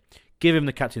understand it. Give him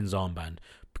the captain's armband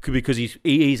because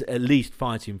he's at least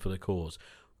fighting for the cause.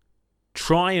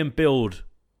 Try and build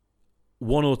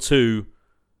one or two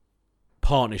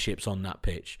partnerships on that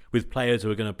pitch with players who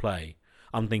are going to play.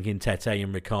 I'm thinking Tete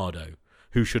and Ricardo,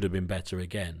 who should have been better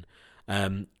again.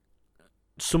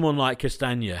 Someone like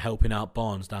Castagna helping out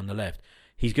Barnes down the left.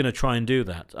 He's going to try and do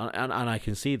that, and I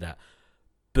can see that.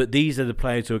 But these are the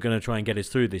players who are going to try and get us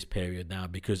through this period now,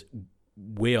 because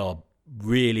we are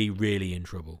really, really in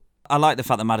trouble. I like the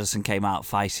fact that Maddison came out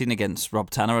fighting against Rob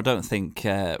Tanner. I don't think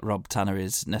Rob Tanner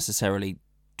is necessarily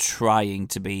trying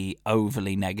to be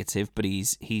overly negative, but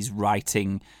he's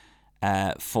writing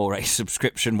for a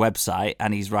subscription website,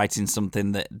 and he's writing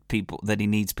something that he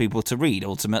needs people to read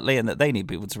ultimately, and that they need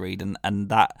people to read, and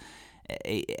that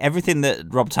everything that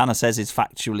Rob Tanner says is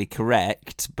factually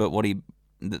correct, but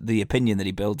the opinion that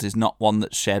he builds is not one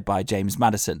that's shared by James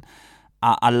Maddison.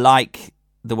 I like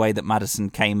the way that Maddison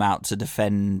came out to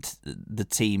defend the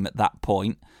team at that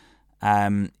point.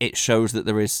 It shows that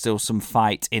there is still some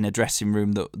fight in a dressing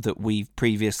room that we've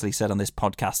previously said on this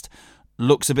podcast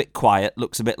looks a bit quiet,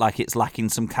 looks a bit like it's lacking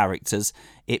some characters.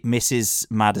 It misses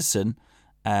Maddison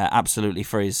absolutely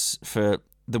for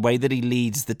the way that he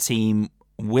leads the team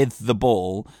with the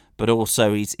ball, but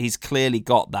also he's clearly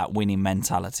got that winning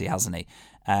mentality, hasn't he?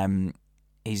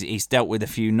 He's dealt with a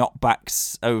few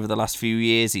knockbacks over the last few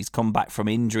years. He's come back from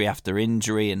injury after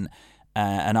injury, and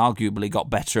arguably got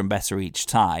better and better each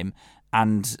time.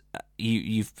 And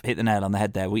you've hit the nail on the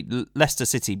head there. Leicester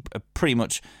City are pretty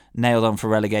much nailed on for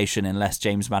relegation unless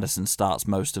James Maddison starts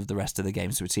most of the rest of the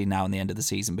games between now and the end of the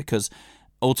season, because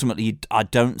ultimately I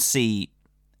don't see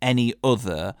any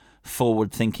other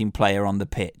forward-thinking player on the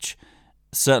pitch.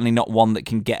 Certainly not one that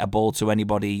can get a ball to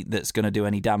anybody that's going to do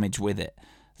any damage with it.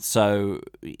 So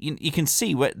you can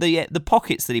see where the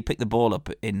pockets that he picked the ball up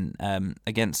in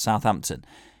against Southampton.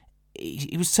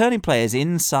 He was turning players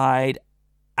inside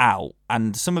out,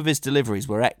 and some of his deliveries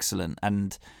were excellent,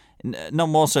 and not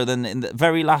more so than in the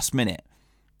very last minute.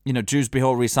 Dewsbury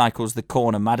Hall recycles the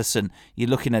corner. Maddison, you're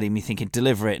looking at him, you're thinking,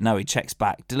 deliver it, no, he checks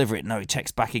back. Deliver it, no, he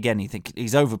checks back again. You think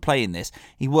he's overplaying this.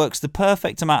 He works the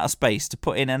perfect amount of space to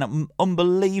put in an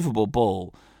unbelievable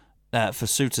ball for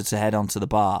Souttar to head onto the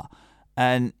bar.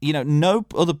 And, no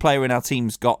other player in our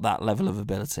team's got that level of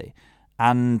ability.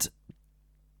 And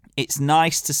it's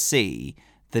nice to see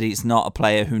that he's not a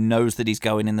player who knows that he's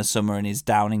going in the summer and is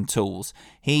downing tools.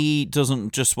 He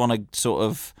doesn't just want to sort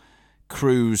of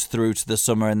cruise through to the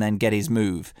summer and then get his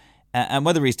move. And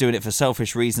whether he's doing it for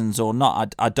selfish reasons or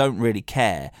not, I don't really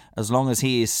care, as long as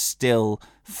he is still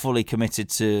fully committed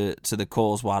to the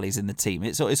cause while he's in the team.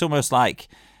 It's almost like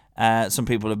some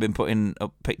people have been putting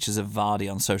up pictures of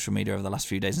Vardy on social media over the last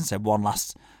few days and said one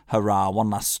last hurrah, one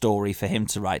last story for him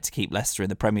to write to keep Leicester in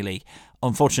the Premier League.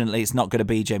 Unfortunately, it's not going to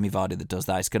be Jamie Vardy that does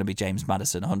that. It's going to be James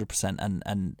Maddison, 100%,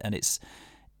 and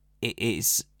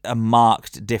it's a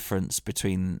marked difference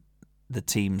between the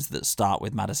teams that start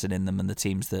with Maddison in them and the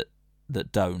teams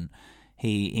that don't.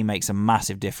 He makes a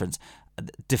massive difference.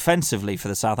 Defensively for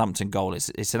the Southampton goal,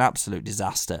 it's an absolute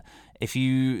disaster.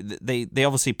 They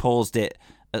obviously paused it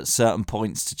at certain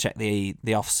points to check the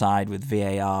offside with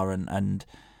VAR and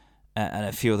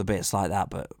a few other bits like that,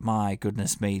 but my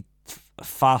goodness me,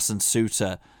 Faes and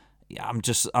Souttar,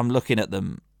 I'm looking at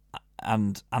them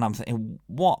and I'm thinking,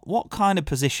 what kind of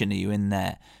position are you in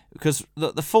there? Because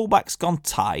the fullback's gone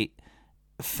tight,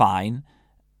 fine.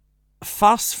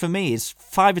 Faes, for me, is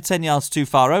 5 or 10 yards too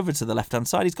far over to the left-hand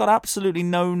side. He's got absolutely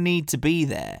no need to be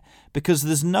there, because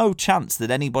there's no chance that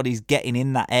anybody's getting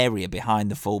in that area behind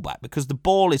the fullback, because the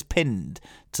ball is pinned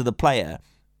to the player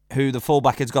who the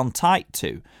fullback has gone tight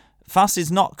to. Faes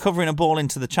is not covering a ball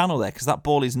into the channel there, because that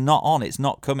ball is not on, it's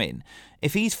not coming.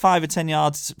 If he's 5 or 10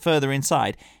 yards further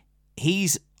inside,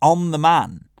 he's on the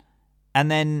man,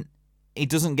 and then he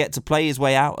doesn't get to play his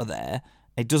way out of there.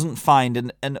 It doesn't find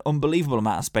an unbelievable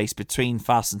amount of space between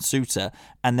Faes and Souttar.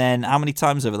 And then how many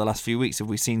times over the last few weeks have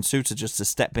we seen Souttar just to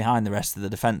step behind the rest of the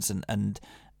defence and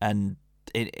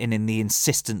in the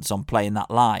insistence on playing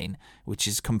that line, which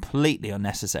is completely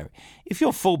unnecessary. If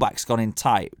your fullback's gone in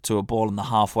tight to a ball on the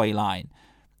halfway line,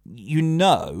 you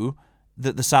know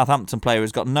that the Southampton player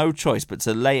has got no choice but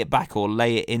to lay it back or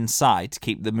lay it inside to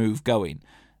keep the move going.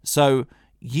 So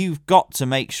you've got to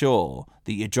make sure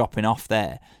that you're dropping off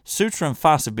there. Souttar and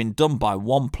Faes have been done by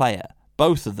one player,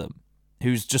 both of them,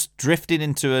 who's just drifted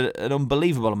into an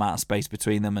unbelievable amount of space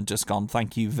between them and just gone,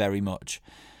 thank you very much.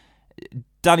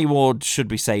 Danny Ward should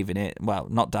be saving it. Well,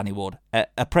 not Danny Ward.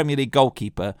 A Premier League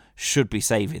goalkeeper should be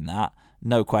saving that.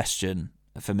 No question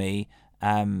for me.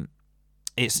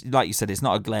 It's like you said, it's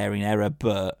not a glaring error,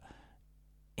 but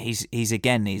he's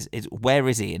where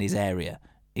is he in his area?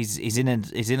 He's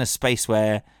in a space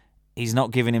where he's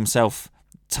not giving himself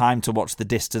time to watch the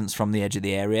distance from the edge of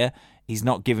the area. He's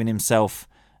not giving himself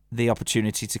the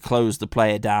opportunity to close the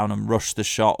player down and rush the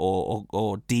shot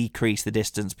or decrease the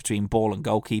distance between ball and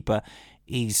goalkeeper.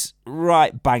 He's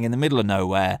right bang in the middle of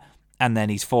nowhere, and then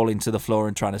he's falling to the floor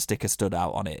and trying to stick a stud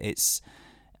out on it.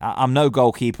 I'm no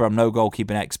goalkeeper, I'm no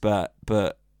goalkeeping expert,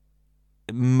 but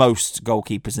most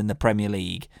goalkeepers in the Premier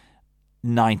League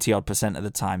 90% of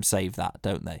the time save that,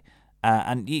 don't they?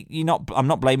 And I'm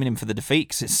not blaming him for the defeat,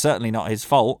 because it's certainly not his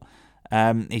fault.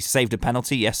 He saved a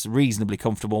penalty, yes, reasonably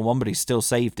comfortable one, but he still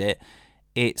saved it.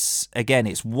 It's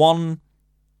one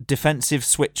defensive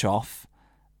switch off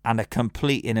and a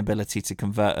complete inability to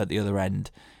convert at the other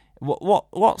end.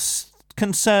 What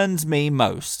concerns me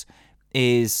most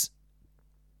is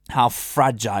how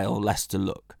fragile Leicester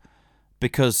look,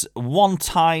 because one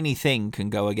tiny thing can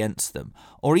go against them,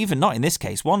 or even not in this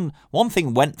case. One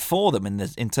thing went for them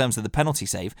in terms of the penalty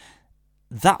save.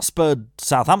 That spurred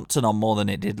Southampton on more than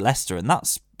it did Leicester, and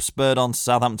that spurred on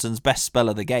Southampton's best spell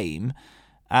of the game.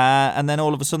 And then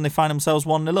all of a sudden they find themselves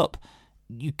 1-0 up.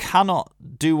 You cannot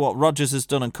do what Rodgers has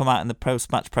done and come out in the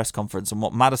post-match press conference, and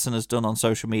what Maddison has done on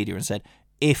social media and said,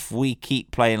 if we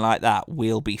keep playing like that,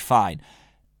 we'll be fine.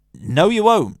 No, you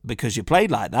won't, because you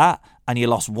played like that and you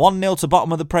lost 1-0 to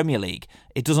bottom of the Premier League.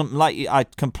 It doesn't, I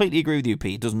completely agree with you,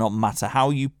 Pete. It does not matter how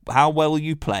well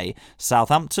you play.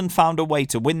 Southampton found a way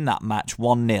to win that match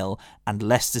 1-0 and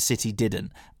Leicester City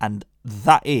didn't. And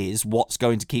that is what's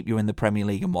going to keep you in the Premier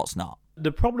League and what's not.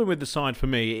 The problem with the side for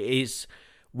me is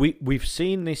we've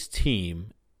seen this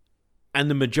team and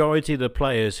the majority of the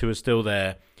players who are still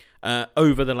there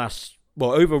over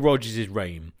Rodgers'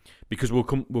 reign, because we'll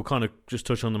kind of just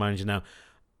touch on the manager now.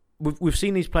 We've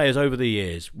seen these players over the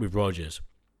years with Rodgers.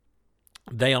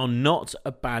 They are not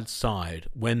a bad side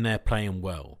when they're playing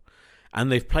well.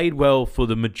 And they've played well for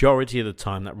the majority of the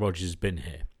time that Rodgers has been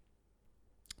here.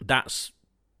 That's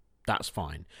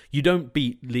fine. You don't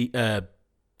beat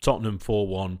Tottenham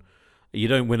 4-1. You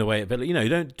don't win away at Villa. You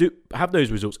don't have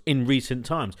those results in recent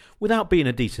times without being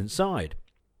a decent side.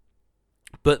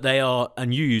 But they are,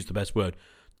 and you used the best word,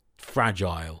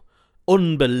 fragile.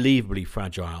 Unbelievably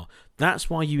fragile. That's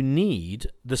why you need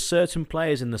the certain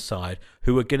players in the side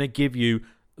who are going to give you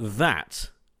that.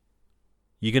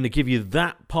 You're going to give you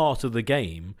that part of the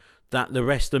game that the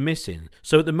rest are missing.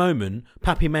 So at the moment,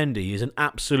 Papi Mendy is an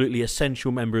absolutely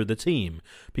essential member of the team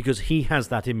because he has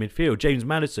that in midfield. James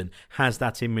Maddison has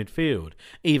that in midfield.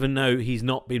 Even though he's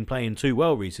not been playing too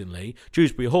well recently,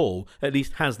 Dewsbury Hall at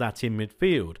least has that in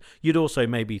midfield. You'd also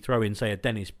maybe throw in, say, a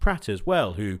Dennis Pratt as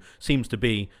well, who seems to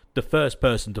be the first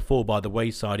person to fall by the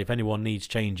wayside if anyone needs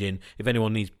changing, if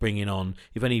anyone needs bringing on,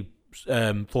 if any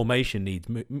formation needs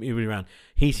moving around.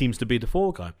 He seems to be the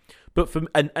fall guy. But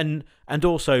and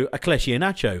also a Kelechi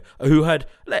Iheanacho, who had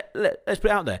let's put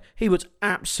it out there, he was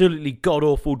absolutely god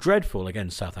awful, dreadful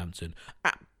against Southampton,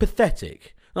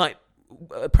 pathetic. Like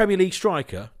a Premier League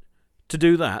striker to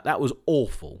do that was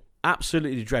awful,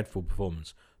 absolutely dreadful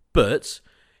performance. But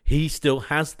he still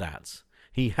has that.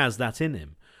 He has that in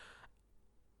him.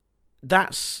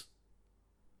 That's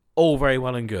all very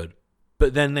well and good.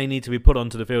 But then they need to be put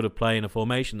onto the field of play in a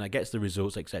formation that gets the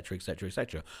results, etc., etc.,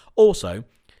 etc. Also,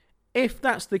 if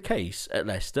that's the case at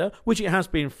Leicester, which it has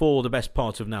been for the best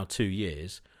part of now 2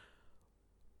 years,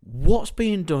 what's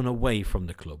being done away from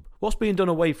the club? What's being done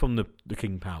away from the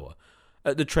King Power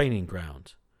at the training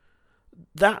ground?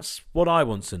 That's what I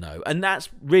want to know. And that's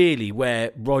really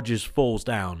where Rodgers falls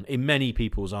down in many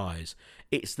people's eyes.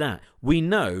 It's that we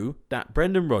know that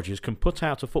Brendan Rodgers can put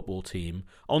out a football team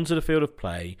onto the field of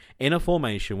play in a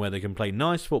formation where they can play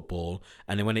nice football,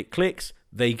 and then when it clicks,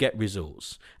 they get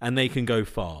results and they can go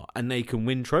far and they can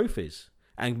win trophies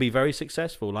and be very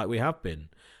successful like we have been.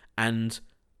 And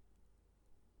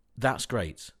that's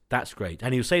great. That's great.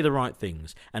 And he'll say the right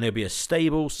things and he'll be a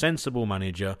stable, sensible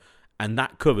manager, and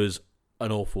that covers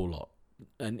an awful lot.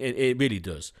 And it really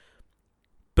does.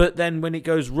 But then when it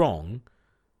goes wrong,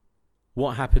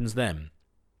 what happens then?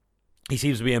 He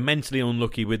seems to be immensely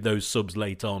unlucky with those subs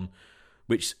late on,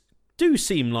 which do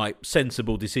seem like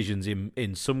sensible decisions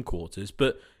in some quarters,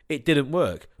 but it didn't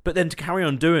work. But then to carry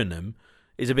on doing them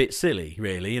is a bit silly,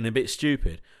 really, and a bit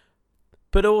stupid.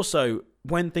 But also,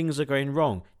 when things are going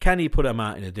wrong, can he put them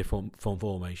out in a different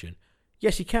formation?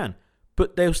 Yes, he can,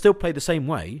 but they'll still play the same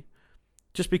way.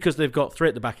 Just because they've got 3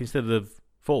 at the back instead of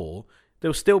 4,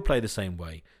 they'll still play the same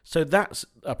way. So that's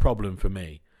a problem for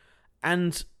me.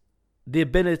 And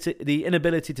the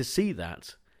inability to see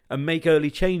that and make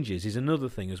early changes is another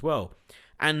thing as well.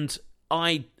 And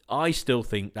I still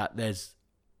think that there's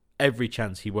every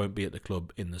chance he won't be at the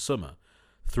club in the summer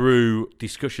through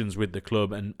discussions with the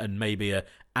club and maybe a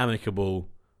amicable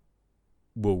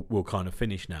will kind of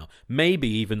finish now. Maybe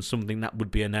even something that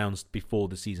would be announced before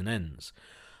the season ends.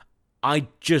 I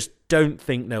just don't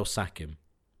think they'll sack him.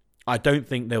 I don't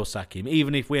think they'll sack him.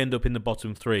 Even if we end up in the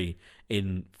bottom 3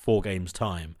 in 4 games'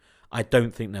 time, I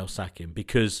don't think they'll sack him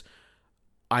because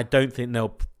I don't think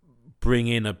they'll bring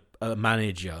in a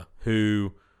manager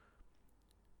who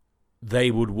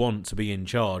they would want to be in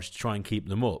charge to try and keep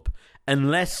them up.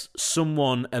 Unless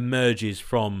someone emerges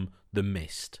from the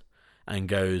mist and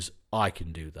goes, I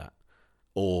can do that,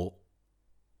 or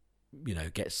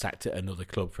get sacked at another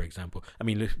club, for example. I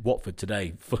mean, Watford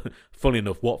today, funny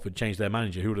enough, Watford changed their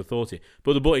manager. Who would have thought it?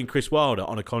 But they brought in Chris Wilder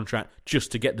on a contract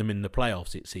just to get them in the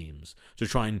playoffs, it seems, to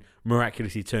try and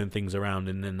miraculously turn things around,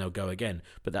 and then they'll go again.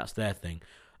 But that's their thing.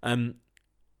 I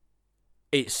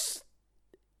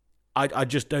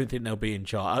just don't think they'll be in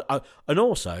charge.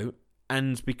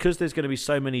 And because there's going to be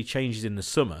so many changes in the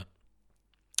summer,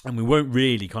 and we won't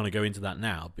really kind of go into that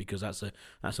now because that's a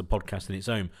podcast in its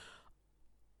own.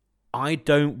 I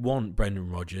don't want Brendan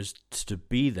Rodgers to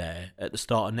be there at the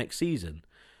start of next season,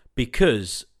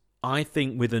 because I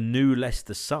think with a new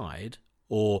Leicester side,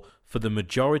 or for the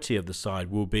majority of the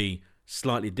side will be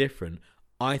slightly different,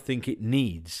 I think it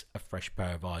needs a fresh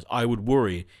pair of eyes. I would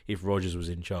worry if Rodgers was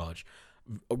in charge.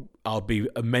 I'll be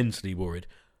immensely worried.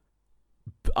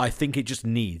 I think it just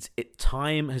needs it.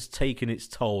 Time has taken its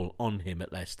toll on him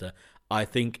at Leicester. I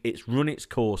think it's run its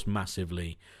course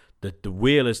massively. The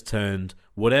wheel has turned,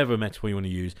 whatever metaphor you want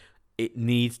to use, it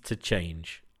needs to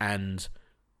change. And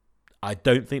I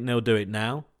don't think they'll do it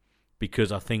now,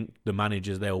 because I think the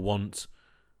managers they'll want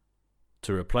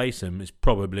to replace him is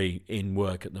probably in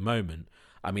work at the moment.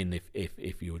 I mean,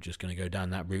 if you were just going to go down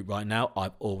that route right now,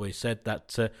 I've always said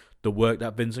that the work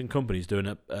that Vincent Kompany is doing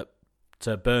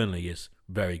at Burnley is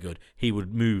very good. He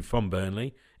would move from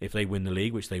Burnley if they win the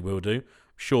league, which they will do.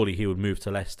 Surely he would move to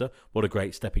Leicester. What a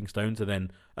great stepping stone to then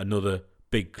another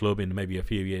big club in maybe a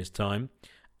few years' time.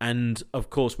 And, of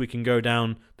course, we can go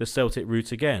down the Celtic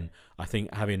route again. I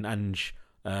think having Ange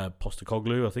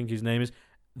Postecoglou, I think his name is,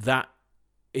 that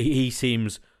he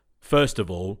seems, first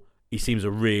of all, he seems a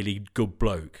really good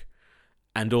bloke,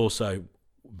 and also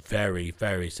very,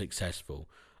 very successful.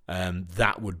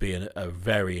 That would be a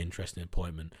very interesting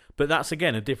appointment. But that's,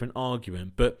 again, a different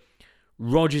argument. But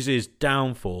Rodgers'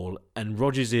 downfall and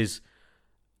Rodgers'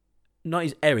 not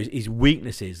his errors, his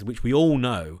weaknesses, which we all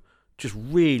know, just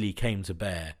really came to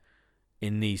bear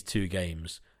in these two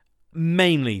games.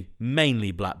 Mainly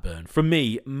Blackburn. For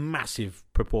me, massive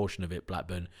proportion of it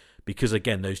Blackburn, because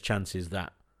again, those chances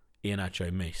that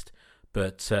Iheanacho missed.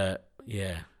 But I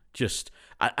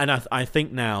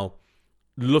think now,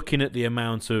 looking at the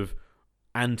amount of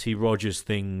anti-Rodgers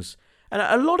things, and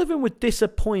a lot of them were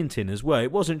disappointing as well.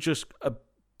 It wasn't just a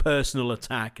personal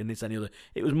attack and this and the other.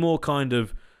 It was more kind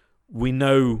of, we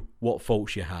know what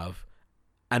faults you have,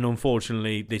 and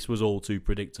unfortunately this was all too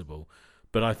predictable.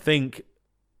 But I think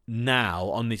now,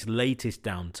 on this latest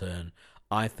downturn,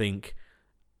 I think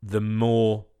there's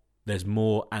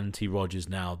more anti-Rodgers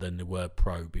now than there were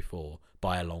pro before,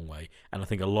 by a long way. And I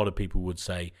think a lot of people would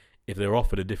say, if they're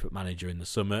offered a different manager in the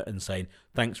summer and saying,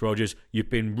 thanks Rodgers,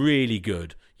 you've been really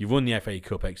good, you've won the FA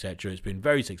Cup, etc., it's been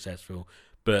very successful,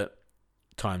 but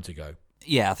time to go.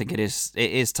 Yeah, I think it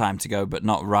is time to go, but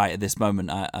not right at this moment.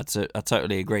 I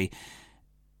totally agree.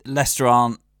 Leicester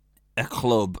aren't a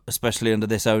club, especially under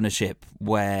this ownership,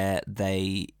 where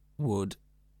they would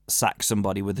sack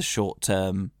somebody with a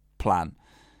short-term plan.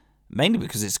 Mainly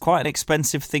because it's quite an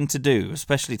expensive thing to do,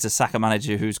 especially to sack a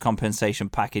manager whose compensation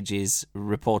package is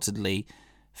reportedly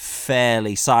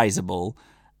fairly sizable.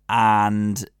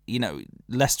 And,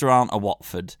 Leicester aren't a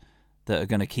Watford that are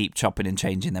going to keep chopping and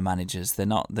changing their managers. They're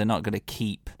not going to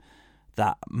keep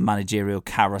that managerial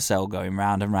carousel going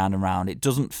round and round and round. It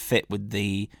doesn't fit with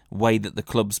the way that the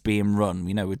club's being run.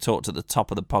 We talked at the top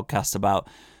of the podcast about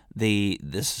the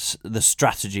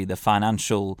strategy, the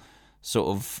financial sort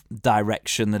of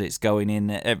direction that it's going in,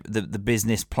 the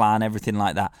business plan, everything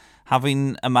like that.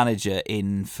 Having a manager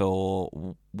in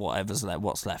for what's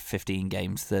left, 15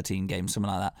 games, 13 games,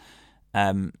 something like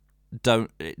that,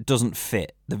 it doesn't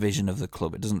fit the vision of the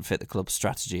club. It doesn't fit the club's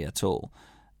strategy at all.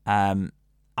 A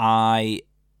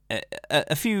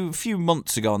few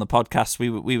months ago on the podcast,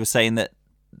 we were saying that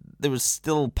there was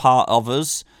still part of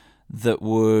us that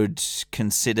would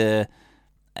consider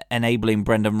enabling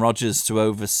Brendan Rodgers to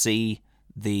oversee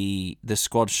the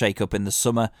squad shake-up in the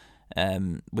summer,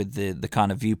 with the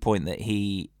kind of viewpoint that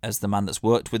he, as the man that's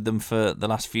worked with them for the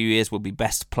last few years, would be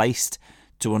best placed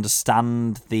to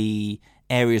understand the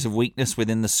areas of weakness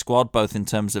within the squad, both in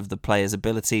terms of the players'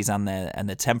 abilities and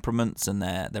their temperaments and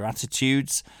their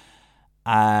attitudes.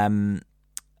 I've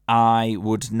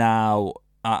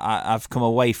come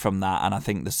away from that, and I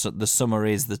think the summer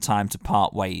is the time to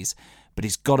part ways. But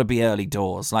it's got to be early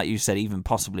doors, like you said, even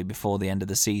possibly before the end of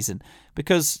the season.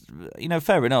 Because,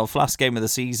 fair enough, last game of the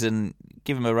season,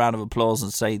 give him a round of applause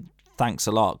and say thanks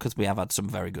a lot, because we have had some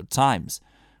very good times.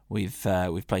 We've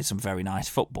played some very nice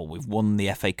football. We've won the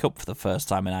FA Cup for the first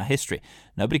time in our history.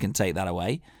 Nobody can take that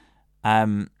away.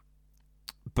 But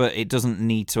it doesn't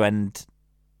need to end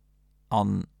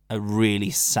on a really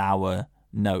sour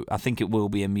note. I think it will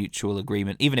be a mutual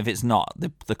agreement. Even if it's not,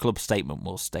 the club statement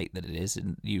will state that it is,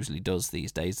 and usually does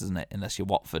these days, doesn't it? Unless you're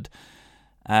Watford.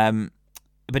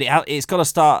 But it's got to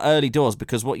start early doors,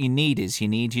 because what you need is your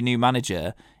new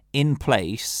manager in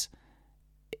place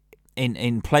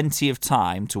in plenty of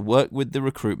time to work with the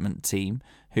recruitment team,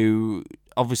 who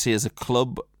obviously as a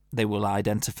club they will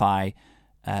identify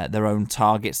their own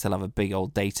targets. They'll have a big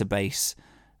old database.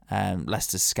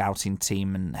 Leicester's scouting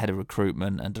team and head of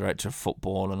recruitment and director of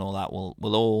football and all that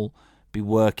will all be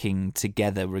working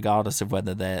together regardless of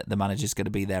whether the manager's going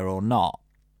to be there or not.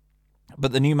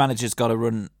 But the new manager's got to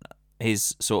run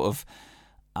his sort of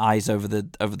eyes over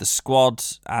the squad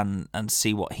and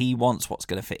see what he wants, what's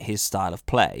going to fit his style of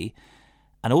play.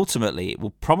 And ultimately, it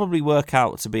will probably work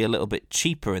out to be a little bit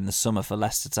cheaper in the summer for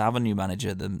Leicester to have a new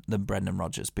manager than Brendan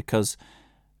Rodgers, because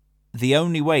the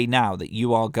only way now that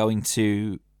you are going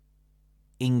to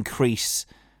increase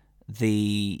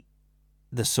the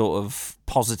sort of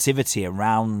positivity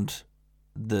around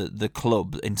the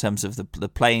club in terms of the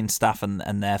playing staff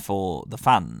and therefore the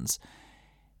fans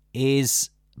is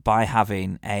by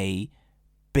having a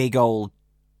big old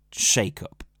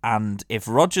shake-up. And if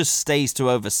Rodgers stays to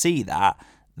oversee that,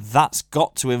 that's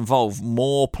got to involve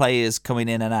more players coming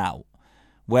in and out.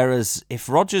 Whereas if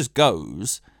Rodgers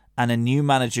goes and a new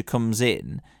manager comes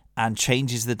in and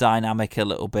changes the dynamic a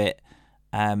little bit,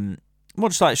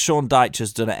 much like Sean Dyche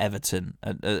has done at Everton,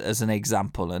 as an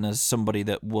example, and as somebody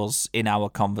that was in our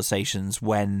conversations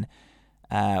when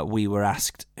we were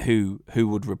asked who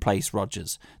would replace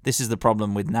Rodgers. This is the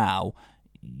problem with now.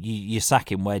 You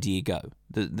sack him, where do you go?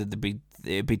 It'd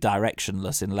be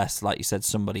directionless unless, like you said,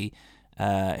 somebody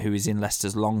who is in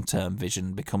Leicester's long-term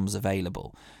vision becomes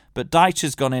available. But Dyche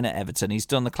has gone in at Everton. He's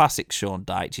done the classic Sean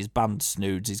Dyche. He's banned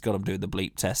snoods. He's got them doing the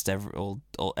bleep test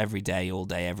every day, all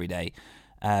day, every day.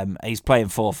 He's playing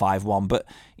 4-5-1, but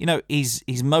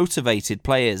he's motivated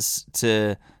players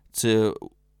to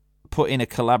put in a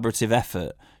collaborative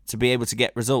effort to be able to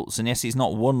get results. And yes, he's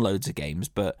not won loads of games,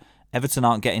 but Everton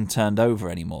aren't getting turned over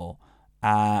anymore.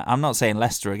 I'm not saying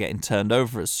Leicester are getting turned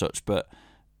over as such, but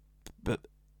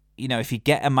if you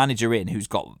get a manager in who's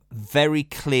got very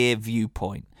clear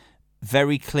viewpoint,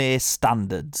 very clear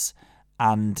standards,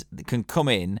 and can come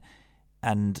in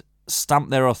and stamp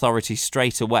their authority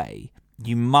straight away,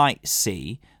 you might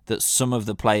see that some of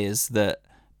the players that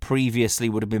previously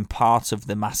would have been part of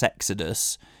the mass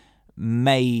exodus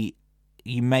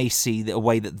you may see a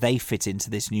way that they fit into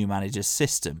this new manager's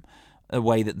system, a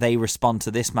way that they respond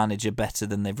to this manager better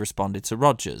than they've responded to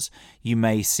Rodgers. You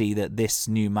may see that this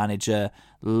new manager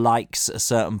likes a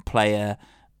certain player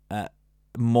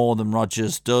more than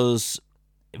Rodgers does,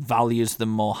 values them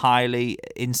more highly.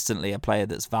 Instantly, a player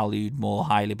that's valued more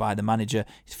highly by the manager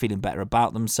is feeling better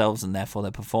about themselves, and therefore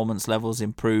their performance levels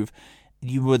improve.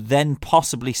 You would then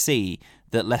possibly see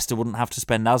that Leicester wouldn't have to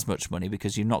spend as much money,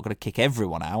 because you're not going to kick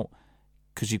everyone out,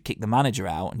 because you've kicked the manager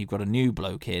out and you've got a new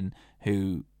bloke in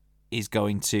who is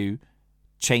going to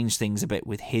change things a bit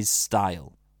with his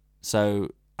style. So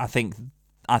I think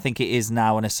it is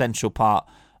now an essential part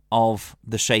of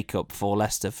the shake-up for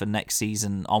Leicester for next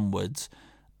season onwards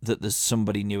that there's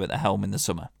somebody new at the helm in the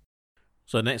summer.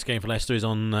 So the next game for Leicester is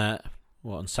on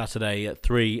Saturday at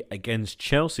 3 against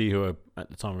Chelsea, who are, at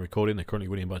the time of recording, they're currently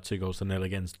winning by 2-0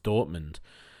 against Dortmund.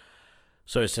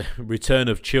 So it's a return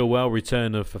of Chilwell,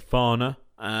 return of Fofana.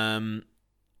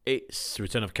 It's the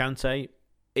return of Kante.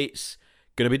 It's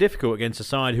going to be difficult against a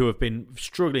side who have been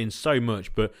struggling so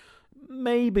much, but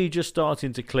maybe just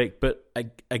starting to click. But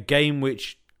a game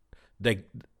which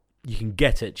you can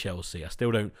get at Chelsea. I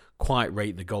still don't quite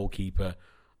rate the goalkeeper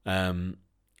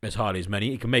as highly as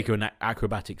many. He can make an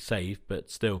acrobatic save,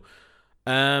 but still.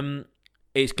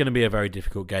 It's going to be a very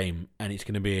difficult game, and it's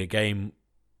going to be a game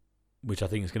which I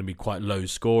think is going to be quite low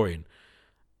scoring.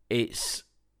 Is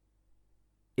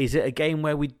it a game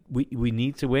where we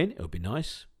need to win? It would be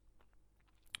nice.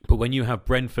 But when you have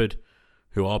Brentford,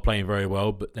 who are playing very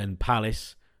well, but then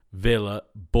Palace, Villa,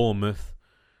 Bournemouth,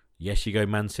 yes, you go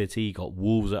Man City, you got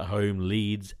Wolves at home,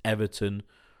 Leeds, Everton,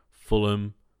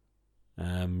 Fulham.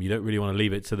 You don't really want to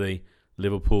leave it to the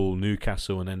Liverpool,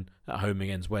 Newcastle, and then at home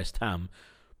against West Ham.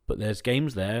 But there's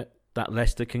games there that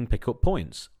Leicester can pick up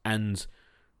points. And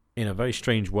in a very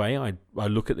strange way, I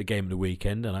look at the game of the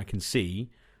weekend and I can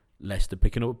see Leicester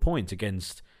picking up a point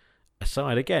against a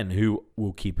side, again, who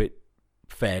will keep it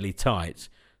fairly tight.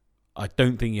 I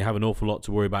don't think you have an awful lot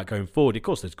to worry about going forward. Of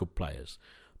course, there's good players.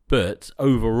 But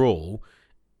overall,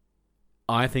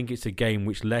 I think it's a game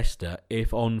which Leicester,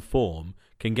 if on form,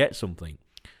 can get something.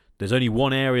 There's only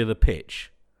one area of the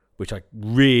pitch which I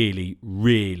really,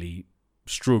 really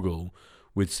struggle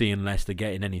with seeing Leicester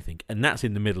getting anything, and that's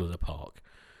in the middle of the park.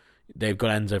 They've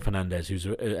got Enzo Fernandez, who's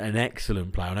an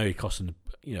excellent player. I know he cost them,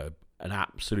 an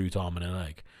absolute arm and a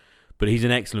leg, but he's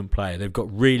an excellent player. They've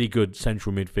got really good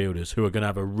central midfielders who are going to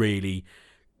have a really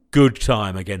good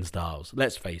time against ours.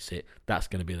 Let's face it, that's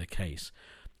going to be the case.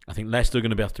 I think Leicester are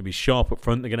going to have to be sharp up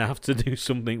front. They're going to have to do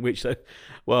something which, they're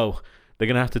going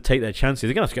to have to take their chances.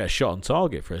 They're going to have to get a shot on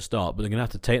target for a start, but they're going to have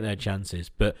to take their chances.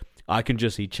 But I can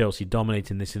just see Chelsea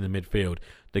dominating this in the midfield.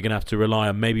 They're going to have to rely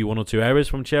on maybe 1 or 2 errors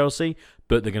from Chelsea,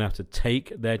 but they're going to have to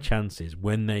take their chances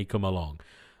when they come along.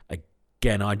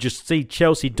 Again, I just see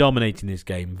Chelsea dominating this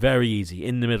game very easy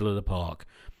in the middle of the park.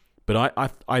 But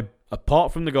I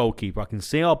apart from the goalkeeper, I can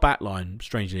see our backline,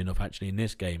 strangely enough, actually in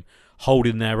this game,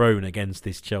 holding their own against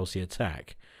this Chelsea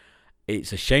attack.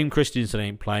 It's a shame Christensen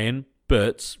ain't playing,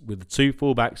 but with the 2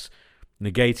 fullbacks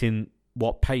negating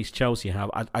what pace Chelsea have,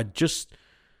 I just,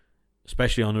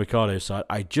 especially on Ricardo's side,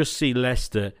 I just see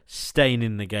Leicester staying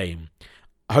in the game.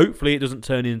 Hopefully it doesn't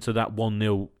turn into that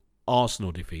 1-0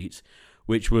 Arsenal defeat,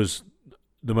 which was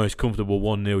the most comfortable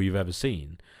 1-0 you've ever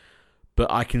seen. But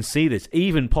I can see this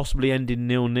even possibly ending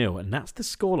 0-0, and that's the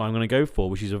scoreline I'm going to go for,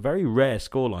 which is a very rare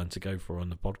scoreline to go for on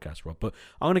the podcast, Rob. But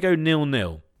I'm going to go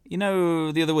 0-0. You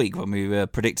know, the other week when we were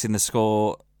predicting the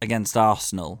score against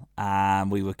Arsenal,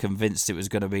 and we were convinced it was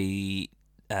going to be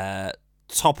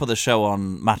top of the show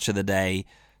on Match of the Day,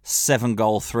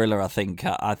 7-goal thriller, I think.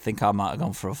 I think I might have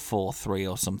gone for a 4-3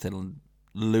 or something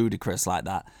ludicrous like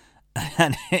that.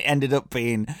 And it ended up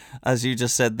being, as you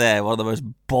just said there, one of the most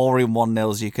boring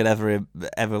 1-0s you could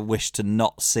ever wish to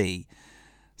not see.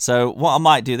 So what I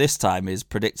might do this time is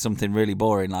predict something really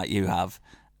boring like you have,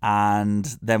 and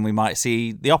then we might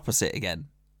see the opposite again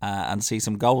and see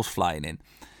some goals flying in.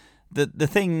 The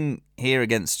thing here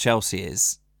against Chelsea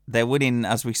is they're winning,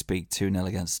 as we speak, 2-0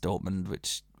 against Dortmund,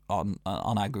 which on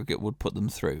aggregate would put them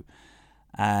through.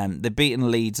 They've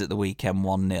beaten Leeds at the weekend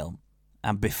 1-0.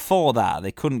 And before that,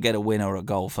 they couldn't get a win or a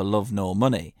goal for love nor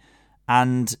money.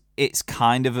 And it's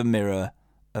kind of a mirror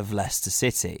of Leicester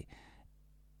City.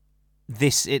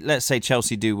 Let's say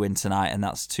Chelsea do win tonight, and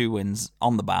that's 2 wins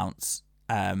on the bounce.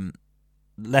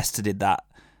 Leicester did that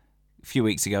a few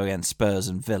weeks ago against Spurs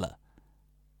and Villa.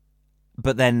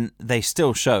 But then they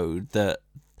still showed that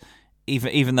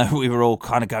even though we were all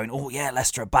kind of going, oh yeah,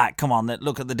 Leicester are back, come on,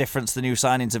 look at the difference the new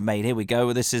signings have made, here we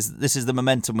go, this is the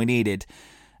momentum we needed.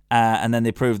 And then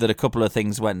they proved that a couple of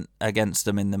things went against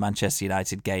them in the Manchester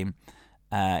United game,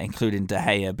 including De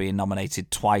Gea being nominated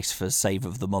twice for Save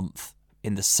of the Month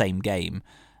in the same game.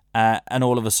 And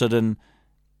all of a sudden,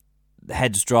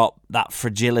 heads drop, that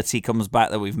fragility comes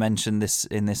back that we've mentioned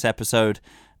in this episode,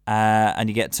 and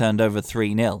you get turned over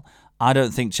 3-0. I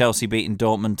don't think Chelsea beating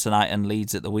Dortmund tonight and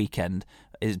Leeds at the weekend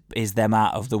is them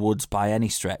out of the woods by any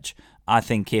stretch. I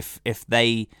think if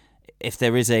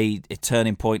there is a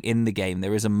turning point in the game,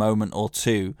 there is a moment or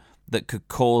two that could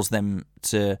cause them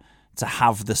to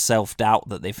have the self-doubt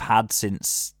that they've had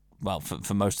since, well,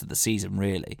 for most of the season,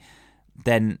 really,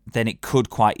 then it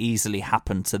could quite easily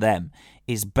happen to them,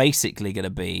 is basically going to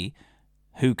be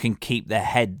who can keep their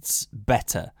heads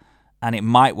better. And it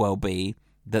might well be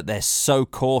that they're so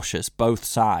cautious, both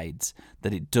sides,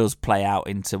 that it does play out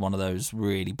into one of those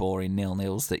really boring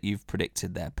 0-0s that you've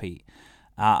predicted there, Pete.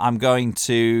 I'm going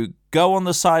to go on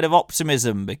the side of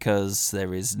optimism because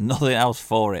there is nothing else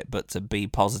for it but to be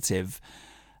positive.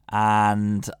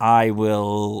 And I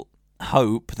will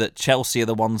hope that Chelsea are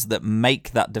the ones that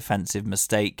make that defensive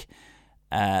mistake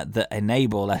that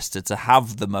enable Leicester to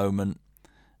have the moment.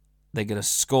 They're going to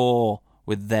score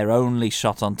with their only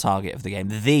shot on target of the game,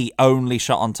 the only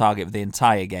shot on target of the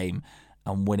entire game,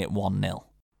 and win it 1-0.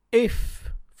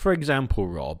 If, for example,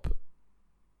 Rob,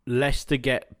 Leicester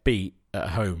get beat at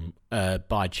home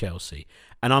by Chelsea,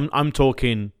 and I'm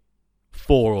talking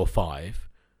 4 or 5,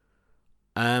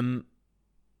 and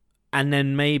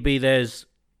then maybe there's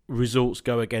results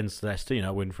go against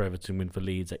Leicester, win for Everton, win for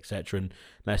Leeds, etc., and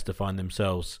Leicester find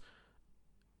themselves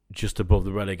just above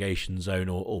the relegation zone,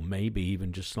 or maybe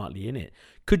even just slightly in it.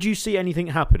 Could you see anything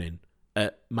happening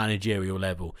at managerial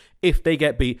level if they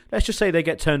get beat? Let's just say they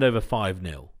get turned over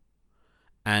 5-0,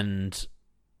 and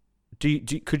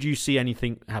could you see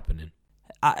anything happening?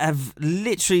 I've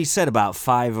literally said about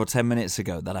 5 or 10 minutes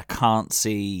ago that I can't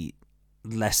see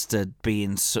Leicester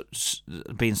being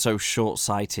so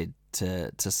short-sighted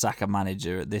to sack a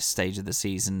manager at this stage of the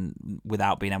season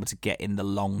without being able to get in the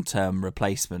long-term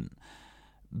replacement.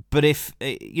 But if,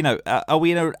 are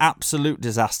we in an absolute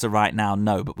disaster right now?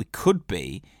 No, but we could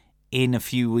be in a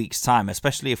few weeks' time,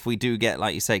 especially if we do get,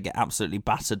 like you say, get absolutely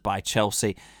battered by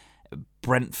Chelsea.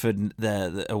 Brentford,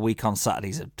 a week on Saturday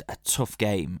is a tough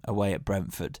game away at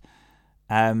Brentford.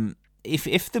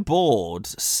 if the board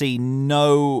see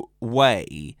no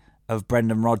way of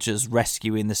Brendan Rodgers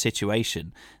rescuing the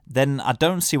situation, then I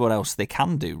don't see what else they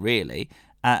can do, really.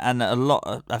 And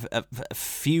a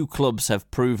few clubs have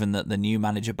proven that the new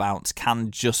manager bounce can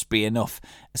just be enough,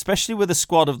 especially with a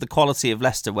squad of the quality of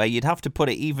Leicester, where you'd have to put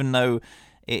it, even though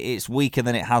it's weaker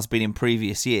than it has been in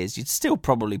previous years, you'd still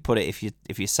probably put it,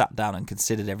 if you sat down and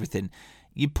considered everything,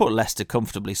 you'd put Leicester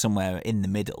comfortably somewhere in the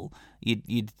middle.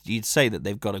 You'd say that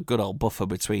they've got a good old buffer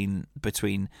between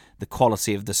the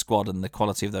quality of the squad and the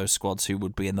quality of those squads who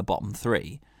would be in the bottom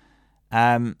three.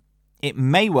 It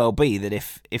may well be that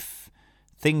if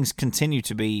things continue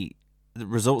to be, the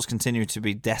results continue to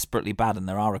be desperately bad, and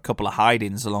there are a couple of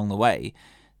hide-ins along the way,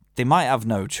 they might have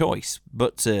no choice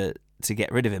but to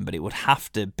get rid of him. But it would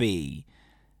have to be,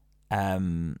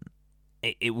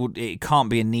 it can't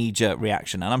be a knee-jerk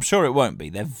reaction, and I'm sure it won't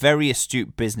be. They're very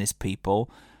astute business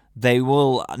people.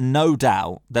 They'll no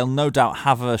doubt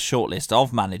have a shortlist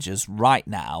of managers right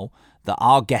now that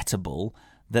are gettable,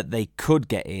 that they could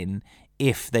get in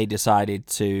if they decided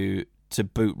to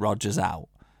boot Rodgers out.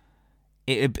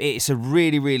 It's a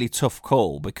really, really tough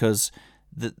call, because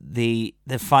the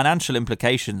financial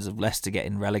implications of Leicester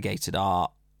getting relegated are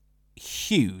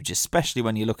huge, especially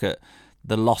when you look at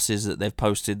the losses that they've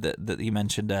posted that you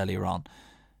mentioned earlier on.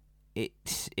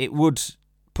 It would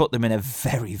put them in a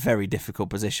very, very difficult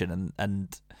position,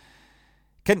 and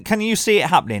can you see it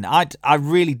happening? I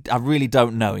really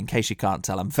don't know, in case you can't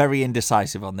tell. I'm very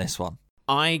indecisive on this one.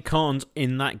 I can't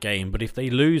in that game, but if they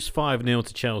lose 5-0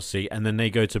 to Chelsea and then they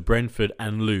go to Brentford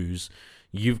and lose,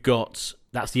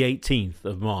 that's the 18th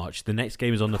of March. The next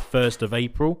game is on the 1st of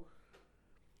April.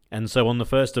 And so on the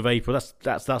 1st of April,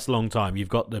 that's a long time. You've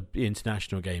got the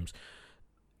international games.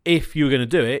 If you're going to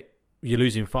do it, you're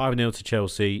losing 5-0 to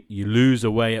Chelsea, you lose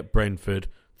away at Brentford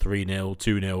 3-0,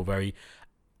 2-0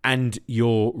 and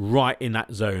you're right in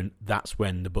that zone, that's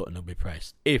when the button will be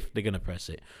pressed, if they're going to press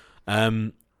it.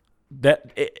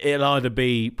 That it'll either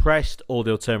be pressed, or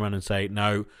they'll turn around and say,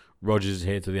 no, Rodgers is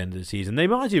here to the end of the season. They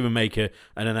might even make an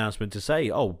announcement to say,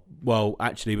 oh, well,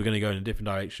 actually, we're going to go in a different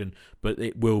direction, but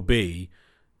it will be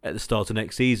at the start of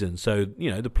next season. So,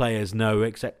 the players know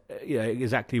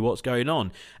exactly what's going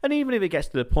on. And even if it gets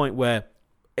to the point where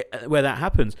that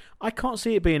happens, I can't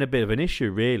see it being a bit of an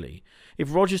issue, really.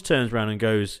 If Rodgers turns around and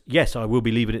goes, yes, I will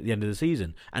be leaving at the end of the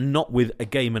season, and not with a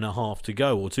game and a half to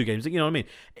go, or 2 games, you know what I mean,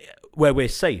 where we're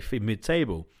safe in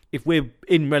mid-table. If we're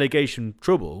in relegation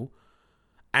trouble,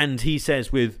 and he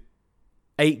says with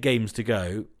 8 games to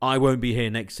go, I won't be here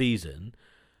next season,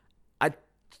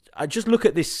 I just look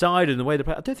at this side and the way they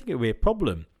play, I don't think it will be a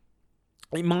problem.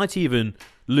 It might even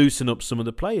loosen up some of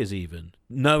the players, even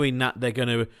knowing that they're going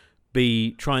to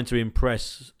be trying to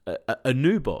impress a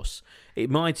new boss. It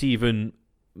might even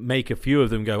make a few of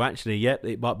them go, actually, yep,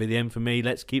 it might be the end for me.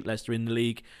 Let's keep Leicester in the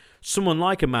league. Someone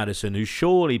like a Maddison, who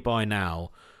surely by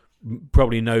now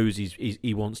probably knows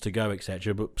he wants to go,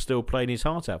 etc., but still playing his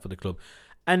heart out for the club.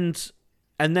 And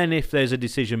then if there's a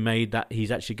decision made that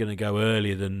he's actually going to go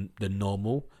earlier than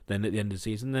normal, then at the end of the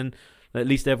season, then at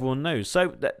least everyone knows.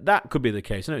 So that could be the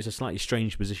case. I know it's a slightly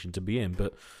strange position to be in,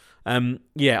 but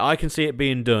I can see it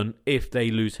being done if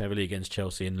they lose heavily against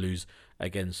Chelsea and lose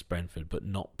against Brentford, but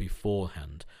not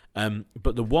beforehand.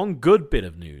 But the one good bit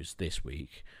of news this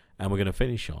week, and we're going to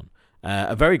finish on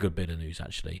a very good bit of news,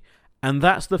 actually, and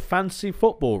that's the fantasy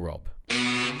football, Rob.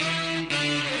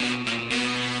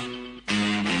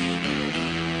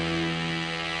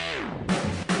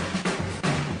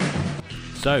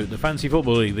 So, the Fantasy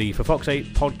Football League, the For Fox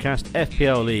 8 Podcast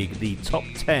FPL League, the top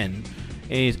 10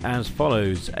 is as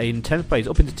follows. In 10th place,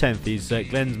 up into 10th, is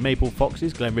Glenn's Maple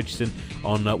Foxes, Glenn Richardson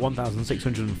on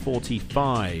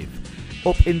 1,645.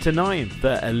 Up into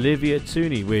 9th, Olivia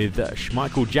Tooney with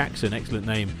Schmeichel Jackson, excellent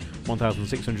name,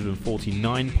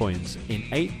 1,649 points. In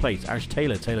 8th place, Ash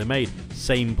Taylor, Taylor Made,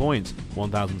 same points,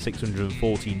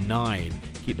 1,649.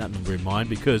 Keep that number in mind,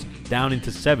 because down into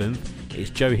 7th, it's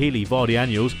Joe Healy, Vardy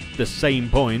Annuals, the same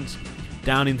points.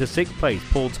 Down into 6th place,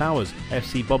 Paul Towers,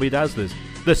 FC Bobby Dazzlers,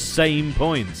 the same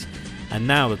points. And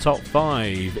now the top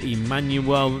 5,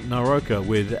 Emmanuel Naroka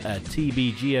with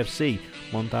TBGFC,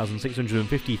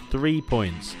 1,653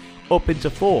 points. Up into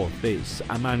 4th, it's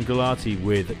Aman Gulati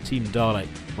with Team Dalek,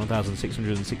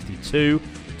 1,662.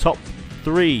 Top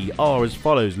 3 are as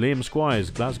follows: Liam Squires,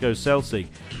 Glasgow Celtic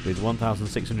with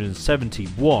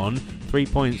 1,671, 3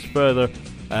 points further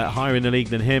higher in the league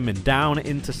than him. And down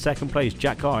into 2nd place,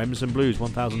 Jack Carr, Emerson Blues,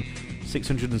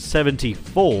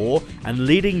 1,674, and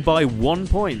leading by 1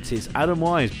 point is Adam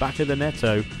Wise, back of the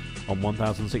netto on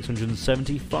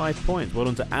 1,675 points. Well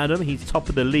done to Adam, he's top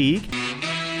of the league.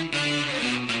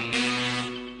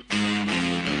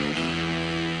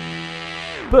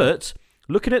 But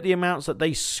looking at the amounts that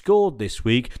they scored this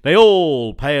week, they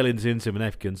all pale into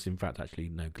insignificance. In fact, actually,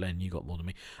 no, Glenn, you got more than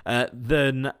me.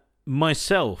 Then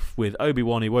myself with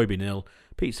Obi-Wan Iwobi nil,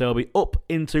 Pete Selby up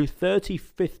into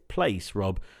 35th place,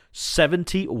 Rob.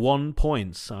 71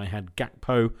 points. I had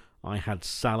Gakpo, I had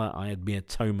Salah, I had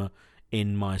Mitoma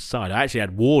in my side. I actually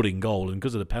had Ward in goal, and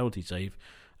because of the penalty save,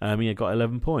 he got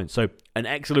 11 points. So an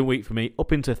excellent week for me,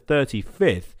 up into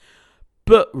 35th.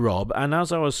 But Rob, and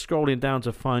as I was scrolling down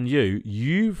to find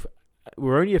you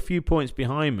were only a few points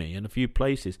behind me in a few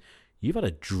places. You've had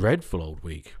a dreadful old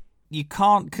week. You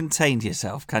can't contain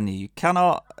yourself, can you? You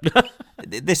cannot.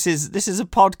 This is a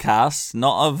podcast,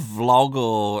 not a vlog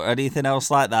or anything else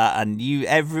like that. And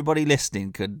everybody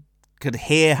listening could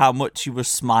hear how much you were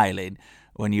smiling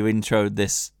when you introed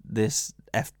this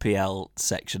FPL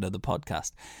section of the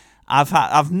podcast.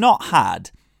 I've not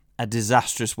had a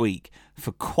disastrous week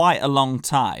for quite a long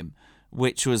time,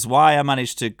 which was why I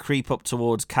managed to creep up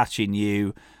towards catching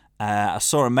you. I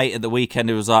saw a mate at the weekend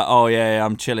who was like, "Oh yeah,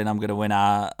 I'm chilling. I'm going to win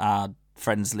our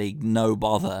Friends League, no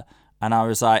bother." And I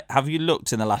was like, "Have you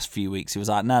looked in the last few weeks?" He was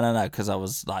like, "No," because I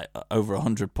was like over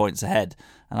 100 points ahead.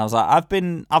 And I was like, "I've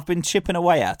been chipping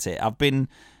away at it. I've been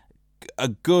a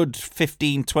good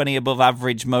 15, 20 above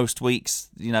average most weeks,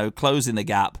 closing the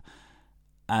gap.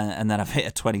 And then I've hit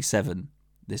a 27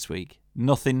 this week.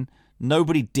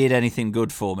 Nobody did anything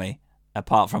good for me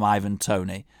apart from Ivan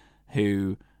Toney,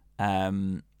 who,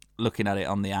 looking at it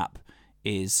on the app,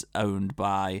 is owned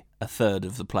by a third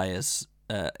of the players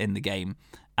in the game.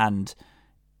 And,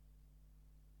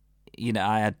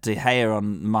 I had De Gea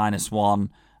on -1.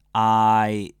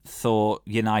 I thought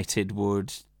United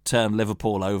would turn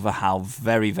Liverpool over. How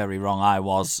very, very wrong I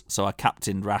was. So I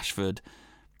captained Rashford.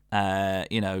 De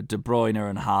Bruyne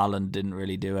and Haaland didn't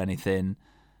really do anything.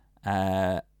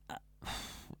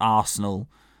 Arsenal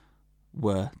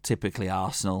were typically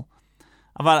Arsenal.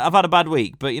 I've had a bad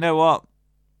week, but you know what?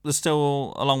 There's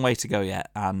still a long way to go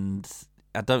yet, and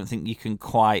I don't think you can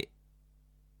quite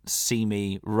see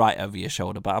me right over your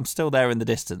shoulder, but I'm still there in the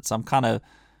distance. I'm kind of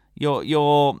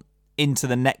you're into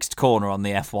the next corner on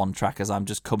the F1 track as I'm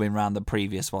just coming round the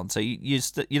previous one, so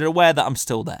you're aware that I'm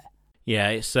still there. Yeah,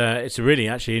 it's a really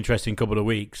actually interesting couple of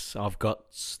weeks.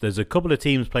 There's a couple of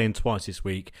teams playing twice this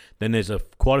week. Then there's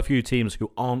quite a few teams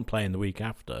who aren't playing the week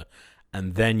after,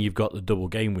 and then you've got the double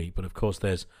game week. But of course,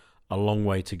 there's a long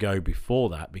way to go before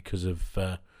that because of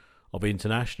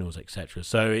internationals, etc.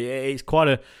 So it's quite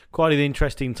an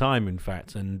interesting time, in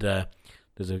fact. And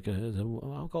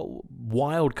I've got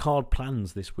wild card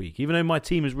plans this week. Even though my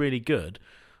team is really good,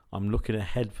 I'm looking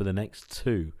ahead for the next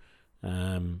two.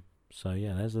 So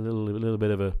yeah, there's a little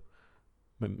bit of a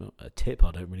tip.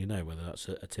 I don't really know whether that's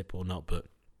a tip or not, but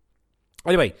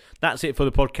anyway, that's it for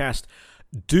the podcast.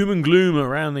 Doom and gloom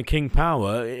around the King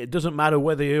Power. It doesn't matter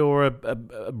whether you're a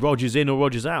Rodgers in or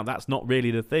Rodgers out. That's not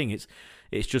really the thing. It's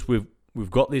just we've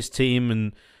got this team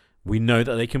and we know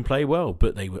that they can play well,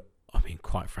 but they were. I mean,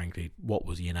 quite frankly, what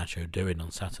was Iheanacho doing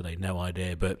on Saturday? No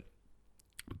idea, but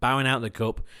bowing out the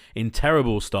cup in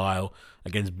terrible style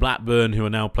against Blackburn, who are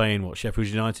now playing Sheffield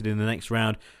United in the next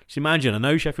round. Just imagine, I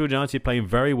know Sheffield United playing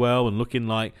very well and looking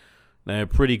like they're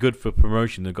pretty good for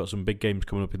promotion. They've got some big games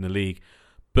coming up in the league,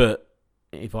 but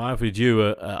if I offered you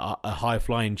a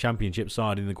high-flying championship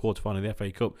side in the quarterfinal of the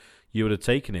FA Cup, you would have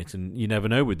taken it. And you never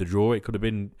know with the draw; it could have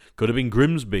been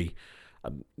Grimsby.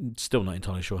 I'm still not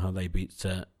entirely sure how they beat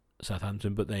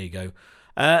Southampton, but there you go.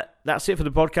 That's it for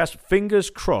the podcast. Fingers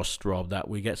crossed, Rob, that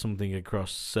we get something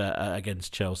across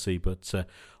against Chelsea, but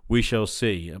we shall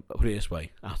see. Put it this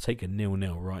way, I'll take a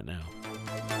 0-0 right now.